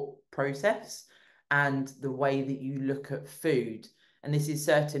thought process and the way that you look at food. And this is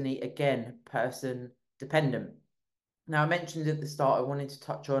certainly, again, person dependent. Now, I mentioned at the start, I wanted to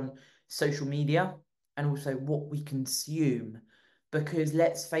touch on social media and also what we consume. Because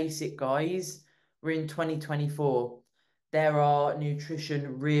let's face it, guys, we're in 2024. There are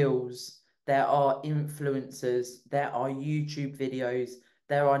nutrition reels, there are influencers, there are YouTube videos,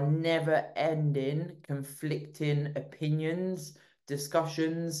 there are never ending conflicting opinions,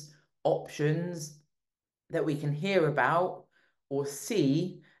 discussions, options that we can hear about or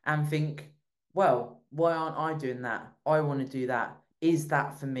see and think, well, why aren't I doing that? I want to do that. Is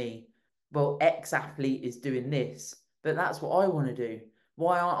that for me? Well, X athlete is doing this, but that's what I want to do.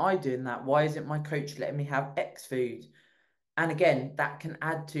 Why aren't I doing that? Why isn't my coach letting me have X food? And again, that can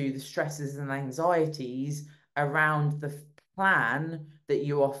add to the stresses and anxieties around the plan that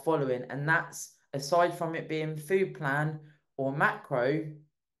you are following. And that's aside from it being food plan or macro,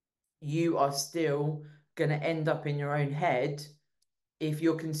 you are still going to end up in your own head. If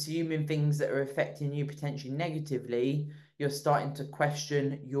you're consuming things that are affecting you potentially negatively, you're starting to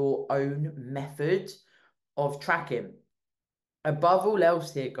question your own method of tracking. Above all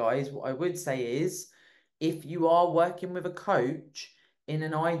else here, guys, what I would say is if you are working with a coach, in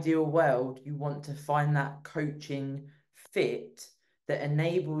an ideal world, you want to find that coaching fit that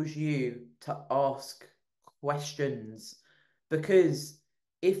enables you to ask questions. Because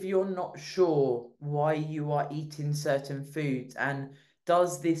if you're not sure why you are eating certain foods and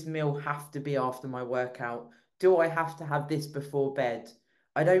does this meal have to be after my workout? Do I have to have this before bed?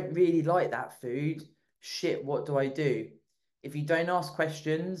 I don't really like that food. Shit, what do I do? If you don't ask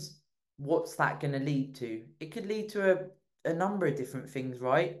questions, what's that going to lead to? It could lead to a number of different things,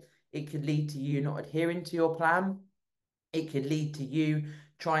 right? It could lead to you not adhering to your plan. It could lead to you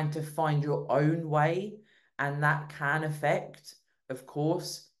trying to find your own way. And that can affect, of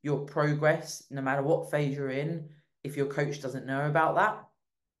course, your progress, no matter what phase you're in, if your coach doesn't know about that.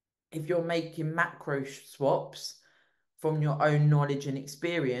 If you're making macro swaps from your own knowledge and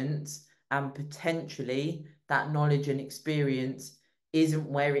experience, and potentially that knowledge and experience isn't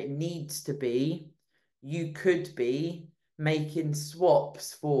where it needs to be, you could be making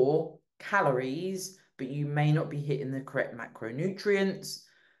swaps for calories, but you may not be hitting the correct macronutrients.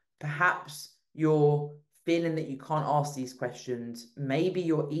 Perhaps you're feeling that you can't ask these questions. Maybe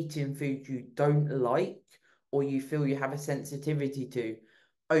you're eating food you don't like or you feel you have a sensitivity to.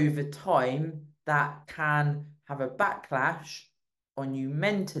 Over time, that can have a backlash on you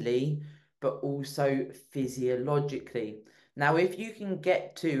mentally, but also physiologically. Now, if you can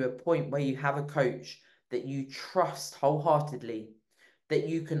get to a point where you have a coach that you trust wholeheartedly, that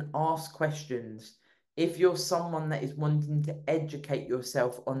you can ask questions, if you're someone that is wanting to educate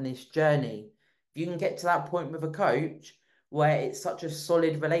yourself on this journey, if you can get to that point with a coach where it's such a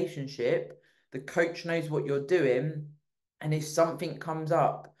solid relationship, the coach knows what you're doing, and if something comes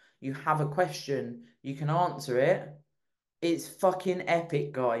up, you have a question, you can answer it. It's fucking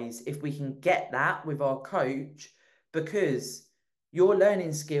epic, guys, if we can get that with our coach, because you're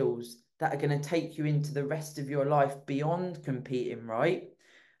learning skills that are going to take you into the rest of your life beyond competing, right?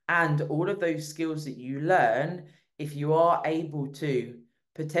 And all of those skills that you learn, if you are able to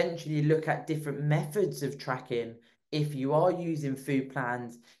potentially look at different methods of tracking, if you are using food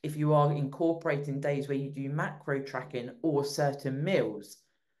plans, if you are incorporating days where you do macro tracking or certain meals,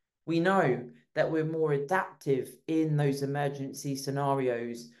 we know that we're more adaptive in those emergency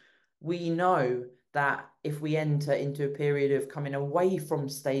scenarios. We know that if we enter into a period of coming away from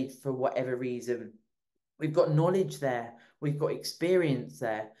stage for whatever reason, we've got knowledge there, we've got experience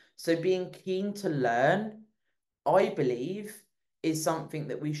there. So being keen to learn, I believe, is something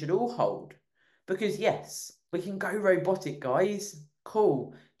that we should all hold. Because yes, we can go robotic, guys.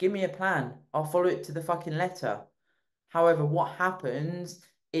 Cool. Give me a plan. I'll follow it to the fucking letter. However, what happens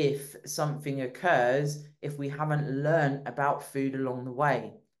if something occurs if we haven't learned about food along the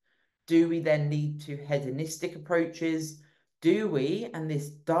way? Do we then lead to hedonistic approaches? Do we, and this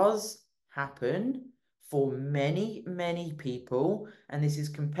does happen for many, many people, and this is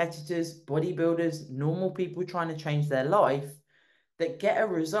competitors, bodybuilders, normal people trying to change their life, that get a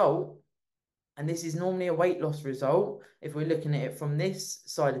result, and this is normally a weight loss result, if we're looking at it from this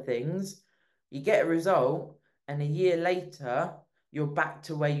side of things, you get a result, and a year later, you're back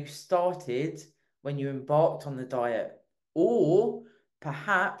to where you started when you embarked on the diet. Or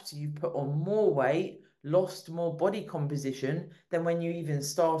perhaps you put on more weight, lost more body composition than when you even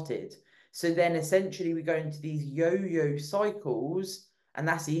started. So then essentially we go into these yo-yo cycles, and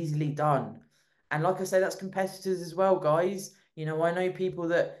that's easily done. And like I say, that's competitors as well, guys. You know, I know people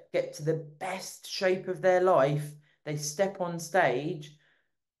that get to the best shape of their life They step on stage,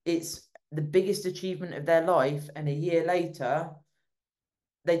 it's the biggest achievement of their life, and a year later,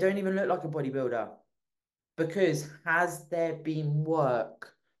 they don't even look like a bodybuilder. Because has there been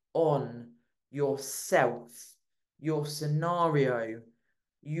work on yourself, your scenario,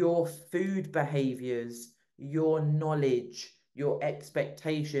 your food behaviors, your knowledge, your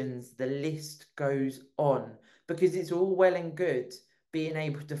expectations? The list goes on. Because it's all well and good being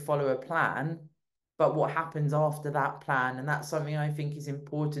able to follow a plan, but what happens after that plan? And that's something I think is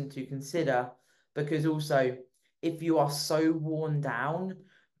important to consider, because also, if you are so worn down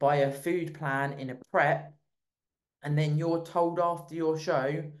by a food plan in a prep, and then you're told after your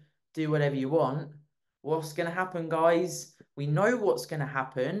show, do whatever you want, what's going to happen, guys? We know what's going to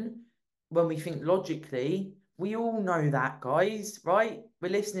happen when we think logically. We all know that, guys, right?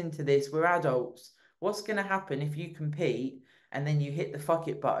 We're listening to this, we're adults. What's going to happen if you compete and then you hit the fuck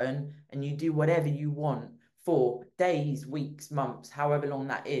it button and you do whatever you want for days, weeks, months, however long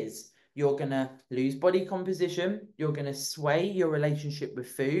that is? You're going to lose body composition. You're going to sway your relationship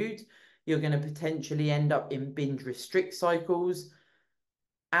with food. You're going to potentially end up in binge restrict cycles.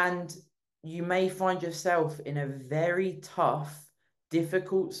 And you may find yourself in a very tough,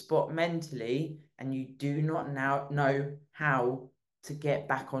 difficult spot mentally, and you do not now know how to get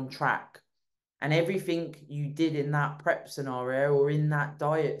back on track. And everything you did in that prep scenario or in that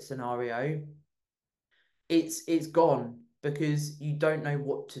diet scenario, it's gone because you don't know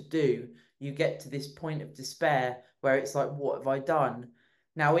what to do. You get to this point of despair where it's like, what have I done?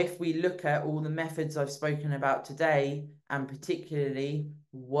 Now, if we look at all the methods I've spoken about today, and particularly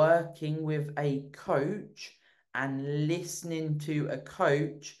working with a coach and listening to a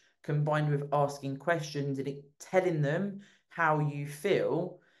coach combined with asking questions and telling them how you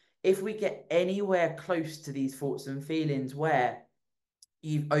feel, if we get anywhere close to these thoughts and feelings where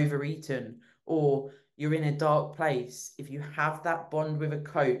you've overeaten or you're in a dark place, if you have that bond with a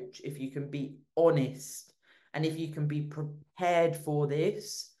coach, if you can be honest and if you can be prepared for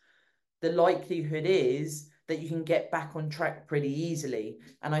this, the likelihood is that you can get back on track pretty easily.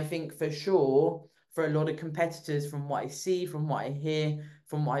 And I think for sure, for a lot of competitors, from what I see, from what I hear,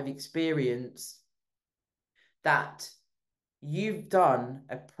 from what I've experienced, that you've done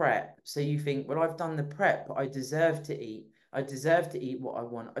a prep. So you think, well, I've done the prep, I deserve to eat. I deserve to eat what I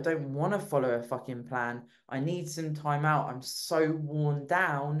want. I don't want to follow a fucking plan. I need some time out. I'm so worn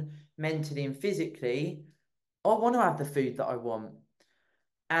down mentally and physically. I want to have the food that I want.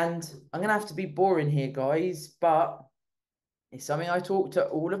 And I'm going to have to be boring here, guys, but it's something I talk to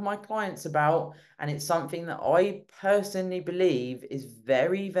all of my clients about. And it's something that I personally believe is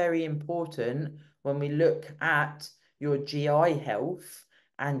very, very important when we look at your GI health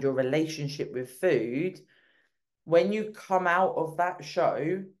and your relationship with food. When you come out of that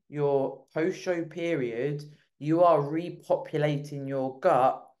show, your post-show period, you are repopulating your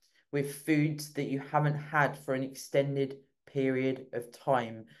gut with foods that you haven't had for an extended period of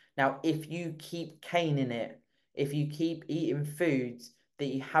time. Now, if you keep caning it, if you keep eating foods that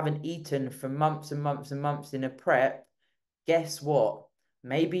you haven't eaten for months and months and months in a prep, guess what?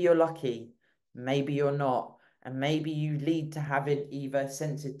 Maybe you're lucky, maybe you're not, and maybe you lead to having either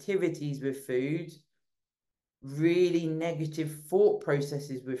sensitivities with food, really negative thought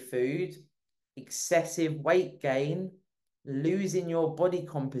processes with food, excessive weight gain, losing your body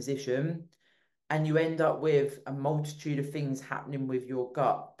composition, and you end up with a multitude of things happening with your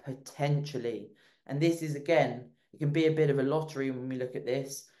gut potentially. And this is, again, it can be a bit of a lottery when we look at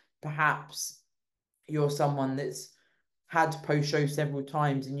this. Perhaps you're someone that's had post-show several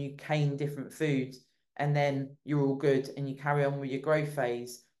times and you cane different foods and then you're all good and you carry on with your growth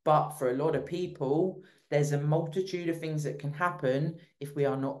phase. But for a lot of people, there's a multitude of things that can happen if we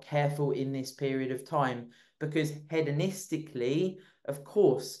are not careful in this period of time. Because hedonistically, of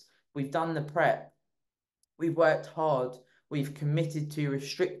course, we've done the prep, we've worked hard, we've committed to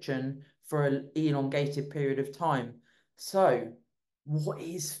restriction for an elongated period of time. So, what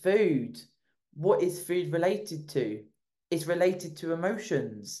is food? What is food related to? It's related to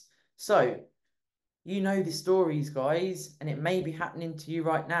emotions. So, you know the stories, guys, and it may be happening to you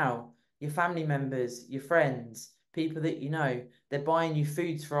right now. Your family members, your friends, people that you know, they're buying you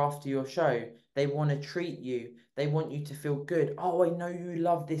foods for after your show. They want to treat you. They want you to feel good. Oh, I know you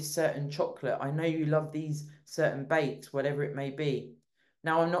love this certain chocolate. I know you love these certain bakes, whatever it may be.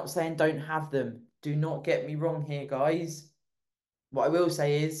 Now, I'm not saying don't have them. Do not get me wrong here, guys. What I will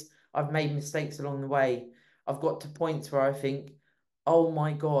say is I've made mistakes along the way. I've got to points where I think, oh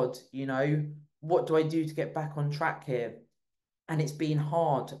my God, what do I do to get back on track here? And it's been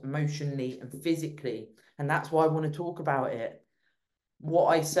hard emotionally and physically. And that's why I want to talk about it. What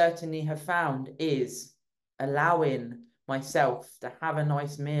I certainly have found is allowing myself to have a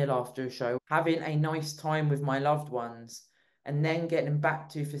nice meal after a show, having a nice time with my loved ones, and then getting back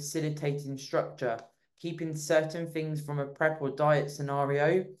to facilitating structure, keeping certain things from a prep or diet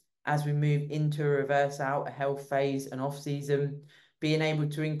scenario as we move into a reverse out, a health phase, an off season, being able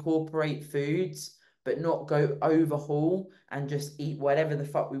to incorporate foods but not go overhaul and just eat whatever the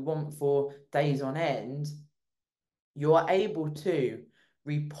fuck we want for days on end. You are able to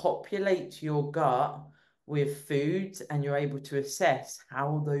repopulate your gut with foods, and you're able to assess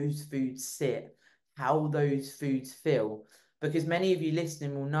how those foods sit, how those foods feel. Because many of you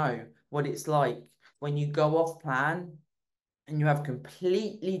listening will know what it's like when you go off plan and you have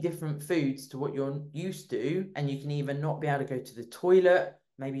completely different foods to what you're used to, and you can even not be able to go to the toilet.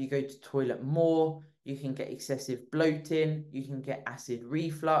 Maybe you go to the toilet more, you can get excessive bloating, you can get acid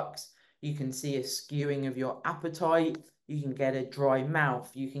reflux, you can see a skewing of your appetite, you can get a dry mouth,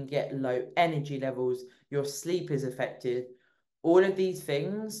 you can get low energy levels, your sleep is affected. All of these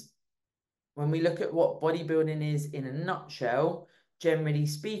things, when we look at what bodybuilding is in a nutshell, generally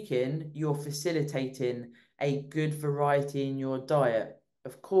speaking, you're facilitating a good variety in your diet.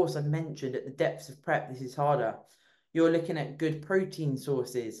 Of course, I mentioned at the depths of prep, this is harder. You're looking at good protein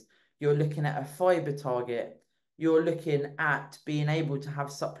sources. You're looking at a fiber target. You're looking at being able to have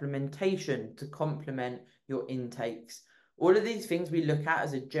supplementation to complement your intakes. All of these things we look at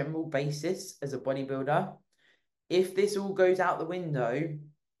as a general basis as a bodybuilder. If this all goes out the window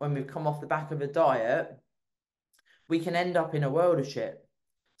when we've come off the back of a diet, we can end up in a world of shit.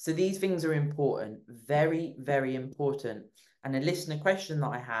 So these things are important, very, very important. And a listener question that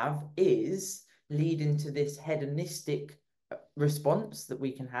I have is leading to this hedonistic response that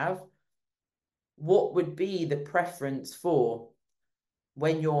we can have. What would be the preference for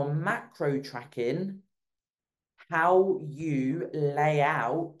when you're macro tracking, how you lay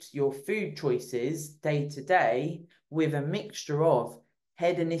out your food choices day to day with a mixture of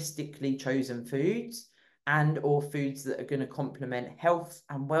hedonistically chosen foods and or foods that are going to complement health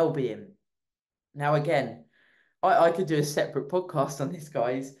and well-being? Now, again, I could do a separate podcast on this,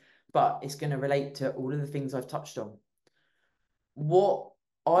 guys, but it's going to relate to all of the things I've touched on. What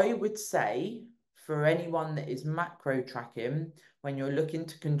I would say for anyone that is macro tracking, when you're looking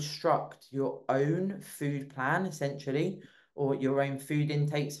to construct your own food plan, essentially, or your own food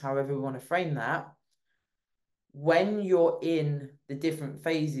intakes, however we want to frame that, when you're in the different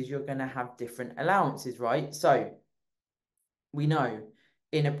phases, you're going to have different allowances, right? So we know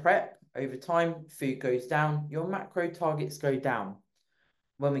in a prep, over time, food goes down, your macro targets go down.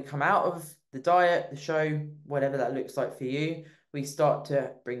 When we come out of the diet, the show, whatever that looks like for you, we start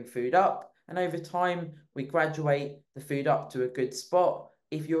to bring food up. And over time, we graduate the food up to a good spot.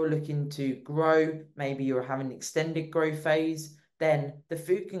 If you're looking to grow, maybe you're having an extended growth phase, then the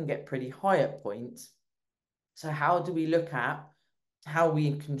food can get pretty high at points. So how do we look at how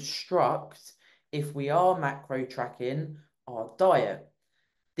we construct, if we are macro tracking, our diet?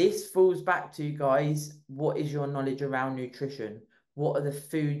 This falls back to, guys, what is your knowledge around nutrition? What are the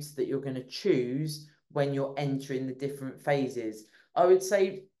foods that you're going to choose when you're entering the different phases? I would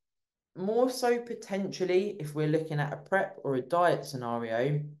say more so potentially if we're looking at a prep or a diet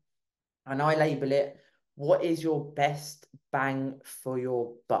scenario, and I label it, what is your best bang for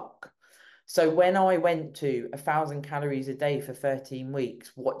your buck? So when I went to 1,000 calories a day for 13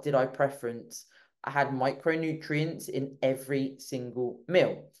 weeks, what did I preference? I had micronutrients in every single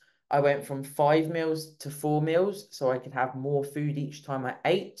meal. I went from 5 meals to 4 meals, so I could have more food each time I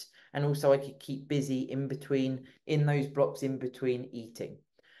ate, and also I could keep busy in between, in those blocks in between eating.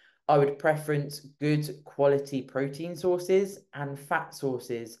 I would preference good quality protein sources and fat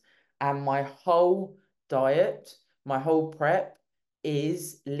sources. And my whole diet, my whole prep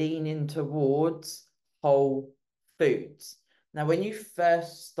is leaning towards whole foods. Now, when you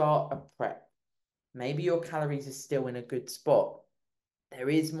first start a prep, maybe your calories are still in a good spot. There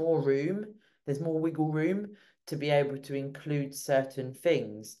is more room, there's more wiggle room to be able to include certain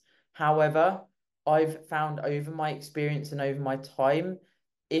things. However, I've found over my experience and over my time,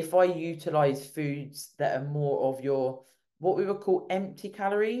 if I utilize foods that are more of your what we would call empty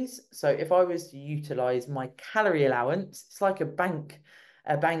calories. So if I was to utilize my calorie allowance, it's like a bank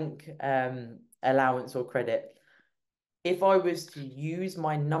allowance or credit. If I was to use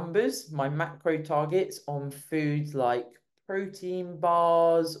my numbers, my macro targets on foods like protein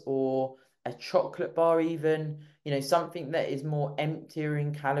bars or a chocolate bar, even, something that is more emptier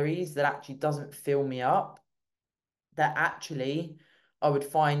in calories that actually doesn't fill me up, that actually I would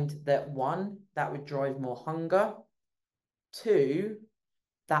find that one, that would drive more hunger. Two,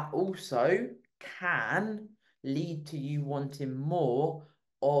 that also can lead to you wanting more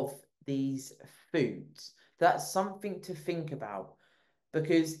of these foods. That's something to think about,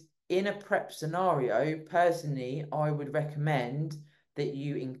 because in a prep scenario, personally, I would recommend that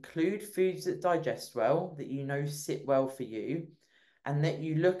you include foods that digest well, that you know sit well for you, and that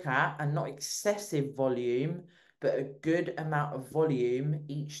you look at, and not excessive volume, but a good amount of volume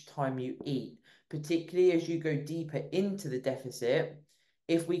each time you eat, particularly as you go deeper into the deficit.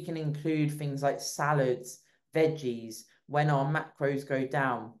 If we can include things like salads, veggies, when our macros go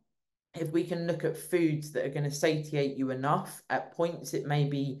down, if we can look at foods that are going to satiate you enough, at points it may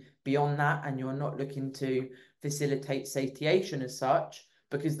be beyond that and you're not looking to facilitate satiation as such,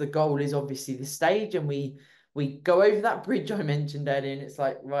 because the goal is obviously the stage, and we go over that bridge I mentioned earlier, and it's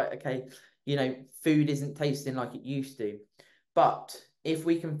like, right, okay, food isn't tasting like it used to. But if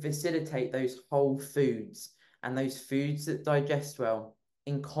we can facilitate those whole foods and those foods that digest well,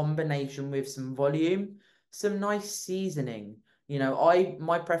 in combination with some volume, some nice seasoning,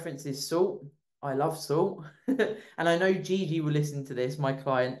 my preference is salt. I love salt. And I know Gigi will listen to this, my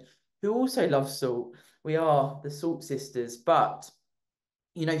client, who also loves salt. We are the salt sisters, but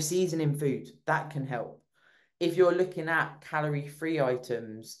seasoning food, that can help. If you're looking at calorie-free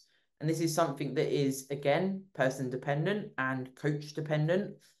items, and this is something that is, again, person dependent and coach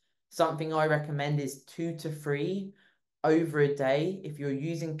dependent, something I recommend is 2 to 3 over a day. If you're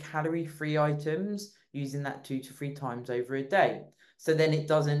using calorie-free items, using that 2 to 3 times over a day. So then it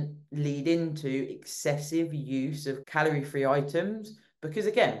doesn't lead into excessive use of calorie-free items, because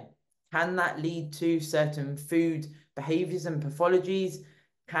again, can that lead to certain food behaviors and pathologies?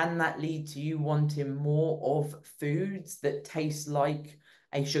 Can that lead to you wanting more of foods that taste like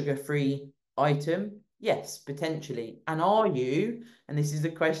a sugar-free item? Yes, potentially. And are you, and this is a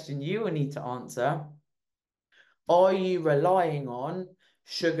question you will need to answer, are you relying on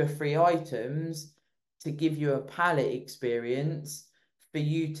sugar-free items to give you a palate experience for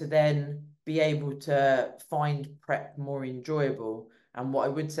you to then be able to find prep more enjoyable? And what I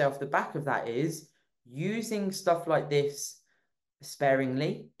would say off the back of that is using stuff like this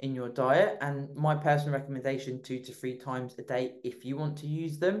sparingly in your diet, and my personal recommendation, 2 to 3 times a day if you want to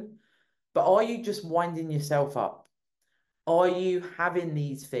use them. But are you just winding yourself up? Are you having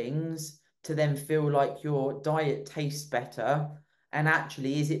these things to then feel like your diet tastes better? And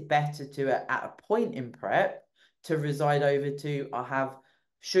actually, is it better to, at a point in prep, to reside over to, I have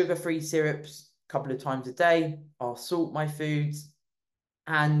sugar-free syrups a couple of times a day, I'll salt my foods,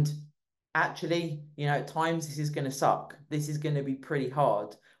 and actually, at times this is going to suck. This is going to be pretty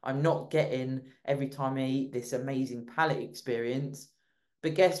hard. I'm not getting every time I eat this amazing palate experience.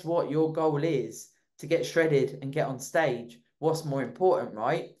 But guess what? Your goal is to get shredded and get on stage. What's more important,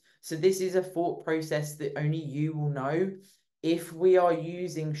 right? So this is a thought process that only you will know. If we are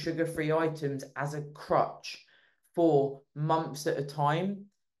using sugar-free items as a crutch for months at a time,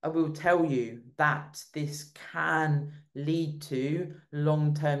 I will tell you that this can lead to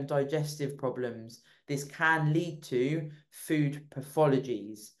long-term digestive problems. This can lead to food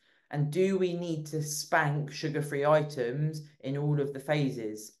pathologies. And do we need to spank sugar-free items in all of the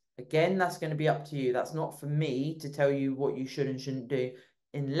phases? Again, that's going to be up to you. That's not for me to tell you what you should and shouldn't do,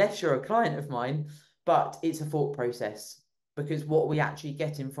 unless you're a client of mine, but it's a thought process, because what are we actually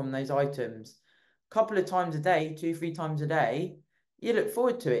getting from those items? A couple of times a day, 2, 3 times a day, you look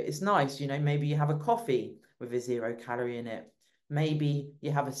forward to it. It's nice, maybe you have a coffee with a 0 calorie in it. Maybe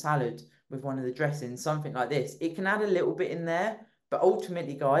you have a salad with one of the dressings, something like this. It can add a little bit in there, but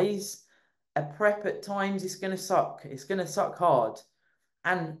ultimately, guys, a prep at times is going to suck. It's going to suck hard.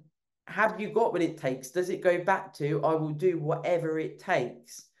 And have you got what it takes? Does it go back to, I will do whatever it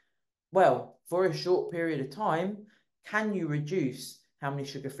takes? Well, for a short period of time, can you reduce how many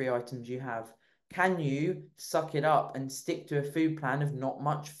sugar-free items you have? Can you suck it up and stick to a food plan of not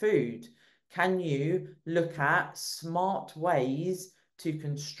much food? Can you look at smart ways to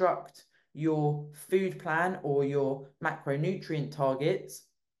construct your food plan or your macronutrient targets,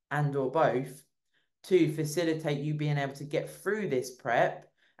 and or both, to facilitate you being able to get through this prep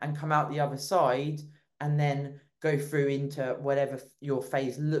and come out the other side, and then go through into whatever your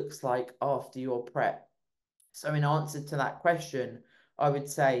phase looks like after your prep? So in answer to that question, I would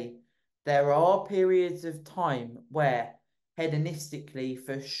say there are periods of time where hedonistically,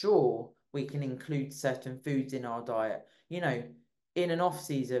 for sure, we can include certain foods in our diet. In an off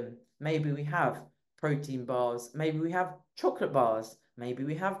season, maybe we have protein bars, maybe we have chocolate bars, maybe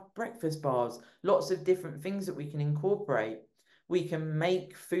we have breakfast bars, lots of different things that we can incorporate. We can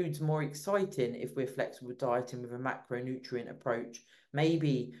make foods more exciting if we're flexible dieting with a macronutrient approach.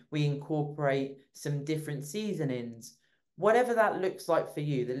 Maybe we incorporate some different seasonings. Whatever that looks like for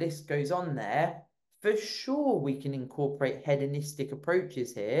you, the list goes on there. For sure, we can incorporate hedonistic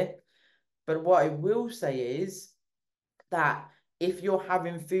approaches here. But what I will say is that if you're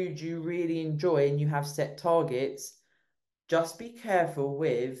having food you really enjoy and you have set targets, just be careful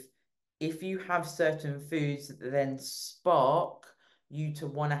with if you have certain foods that then spark you to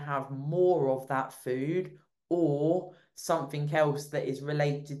want to have more of that food or something else that is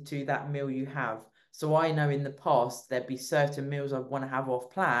related to that meal you have. So I know in the past there'd be certain meals I'd want to have off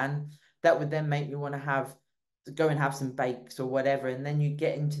plan that would then make me want to go and have some bakes or whatever. And then you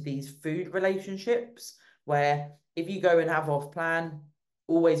get into these food relationships where if you go and have off plan,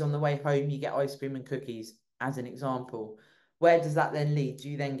 always on the way home, you get ice cream and cookies, as an example. Where does that then lead? Do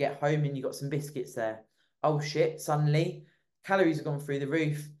you then get home and you got some biscuits there? Oh shit, suddenly calories have gone through the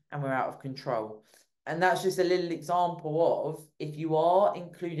roof and we're out of control. And that's just a little example of if you are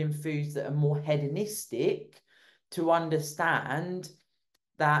including foods that are more hedonistic, to understand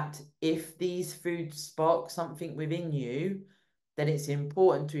that if these foods spark something within you, then it's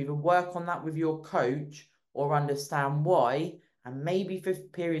important to either work on that with your coach or understand why. And maybe for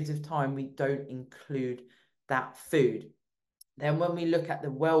periods of time, we don't include that food. Then when we look at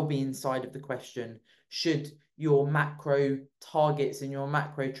the well-being side of the question, should your macro targets and your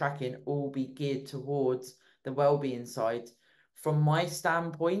macro tracking all be geared towards the well-being side? From my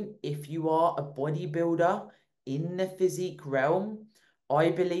standpoint, if you are a bodybuilder in the physique realm, I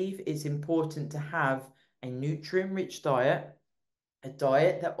believe it's important to have a nutrient-rich diet, a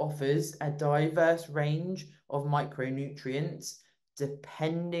diet that offers a diverse range of micronutrients,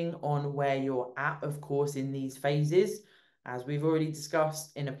 depending on where you're at, of course, in these phases. As we've already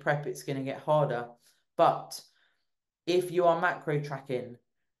discussed, in a prep, it's going to get harder. But if you are macro tracking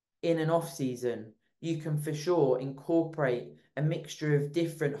in an off season, you can for sure incorporate a mixture of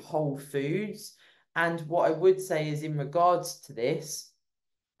different whole foods. And what I would say is in regards to this,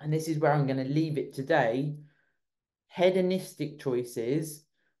 and this is where I'm going to leave it today, hedonistic choices,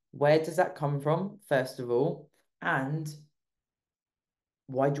 where does that come from, first of all? And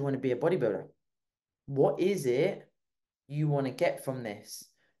why do you want to be a bodybuilder? What is it you want to get from this?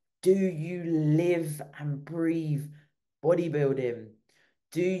 Do you live and breathe bodybuilding?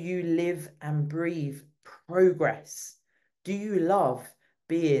 Do you live and breathe progress? Do you love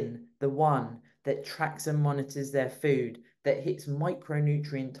being the one that tracks and monitors their food, that hits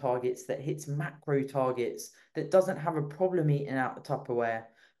micronutrient targets, that hits macro targets, that doesn't have a problem eating out the Tupperware,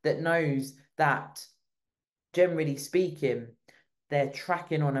 that knows that, generally speaking, they're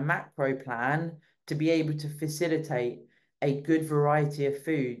tracking on a macro plan to be able to facilitate a good variety of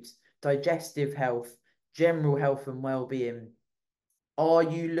foods, digestive health, general health and well-being? Are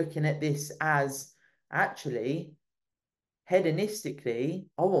you looking at this as actually hedonistically,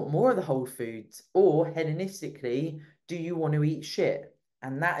 I want more of the whole foods, or hedonistically, do you want to eat shit?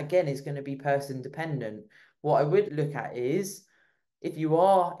 And that again is going to be person dependent. What I would look at is if you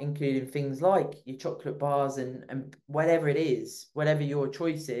are including things like your chocolate bars and whatever it is, whatever your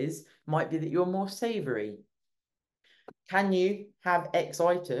choice is, might be that you're more savory. Can you have X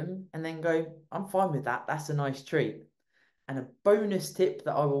item and then go, I'm fine with that. That's a nice treat. And a bonus tip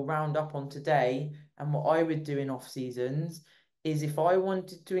that I will round up on today, and what I would do in off seasons, is if I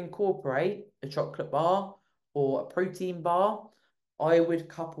wanted to incorporate a chocolate bar or a protein bar, I would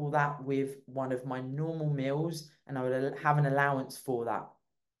couple that with one of my normal meals and I would have an allowance for that.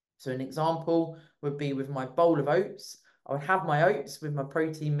 So an example would be with my bowl of oats. I would have my oats with my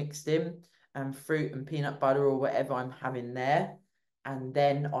protein mixed in and fruit and peanut butter or whatever I'm having there. And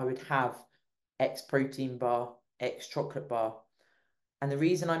then I would have X protein bar, X chocolate bar. And the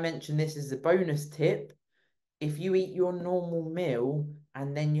reason I mention this as a bonus tip, if you eat your normal meal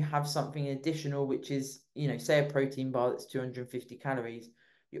and then you have something additional, which is, say a protein bar that's 250 calories,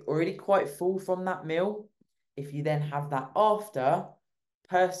 you're already quite full from that meal. If you then have that after,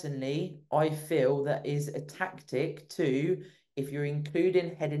 personally, I feel that is a tactic to, if you're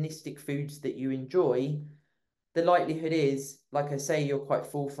including hedonistic foods that you enjoy, the likelihood is, like I say, you're quite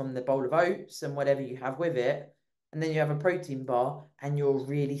full from the bowl of oats and whatever you have with it. And then you have a protein bar and you're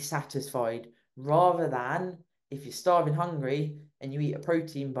really satisfied, rather than if you're starving hungry and you eat a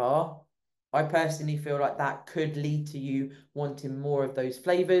protein bar. I personally feel like that could lead to you wanting more of those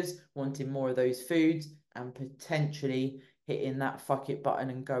flavors, wanting more of those foods, and potentially hitting that fuck it button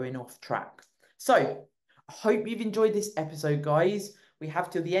and going off track. So I hope you've enjoyed this episode, guys. We have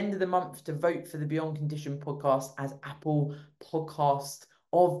till the end of the month to vote for the Beyond Condition podcast as Apple Podcast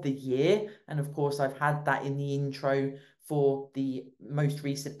of the Year. And of course, I've had that in the intro for the most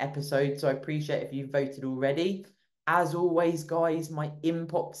recent episode. So I appreciate if you've voted already. As always, guys, my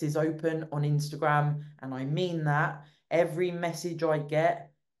inbox is open on Instagram. And I mean that. Every message I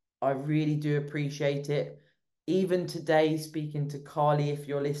get, I really do appreciate it. Even today, speaking to Carly, if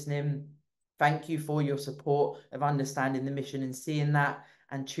you're listening, Thank you for your support of understanding the mission and seeing that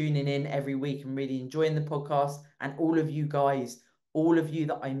and tuning in every week and really enjoying the podcast. And all of you guys, all of you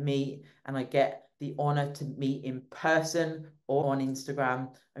that I meet and I get the honor to meet in person or on Instagram,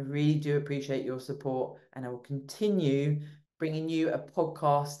 I really do appreciate your support, and I will continue bringing you a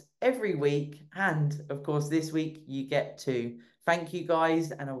podcast every week. And of course, this week you get to. Thank you guys,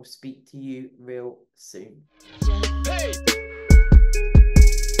 and I will speak to you real soon. Hey!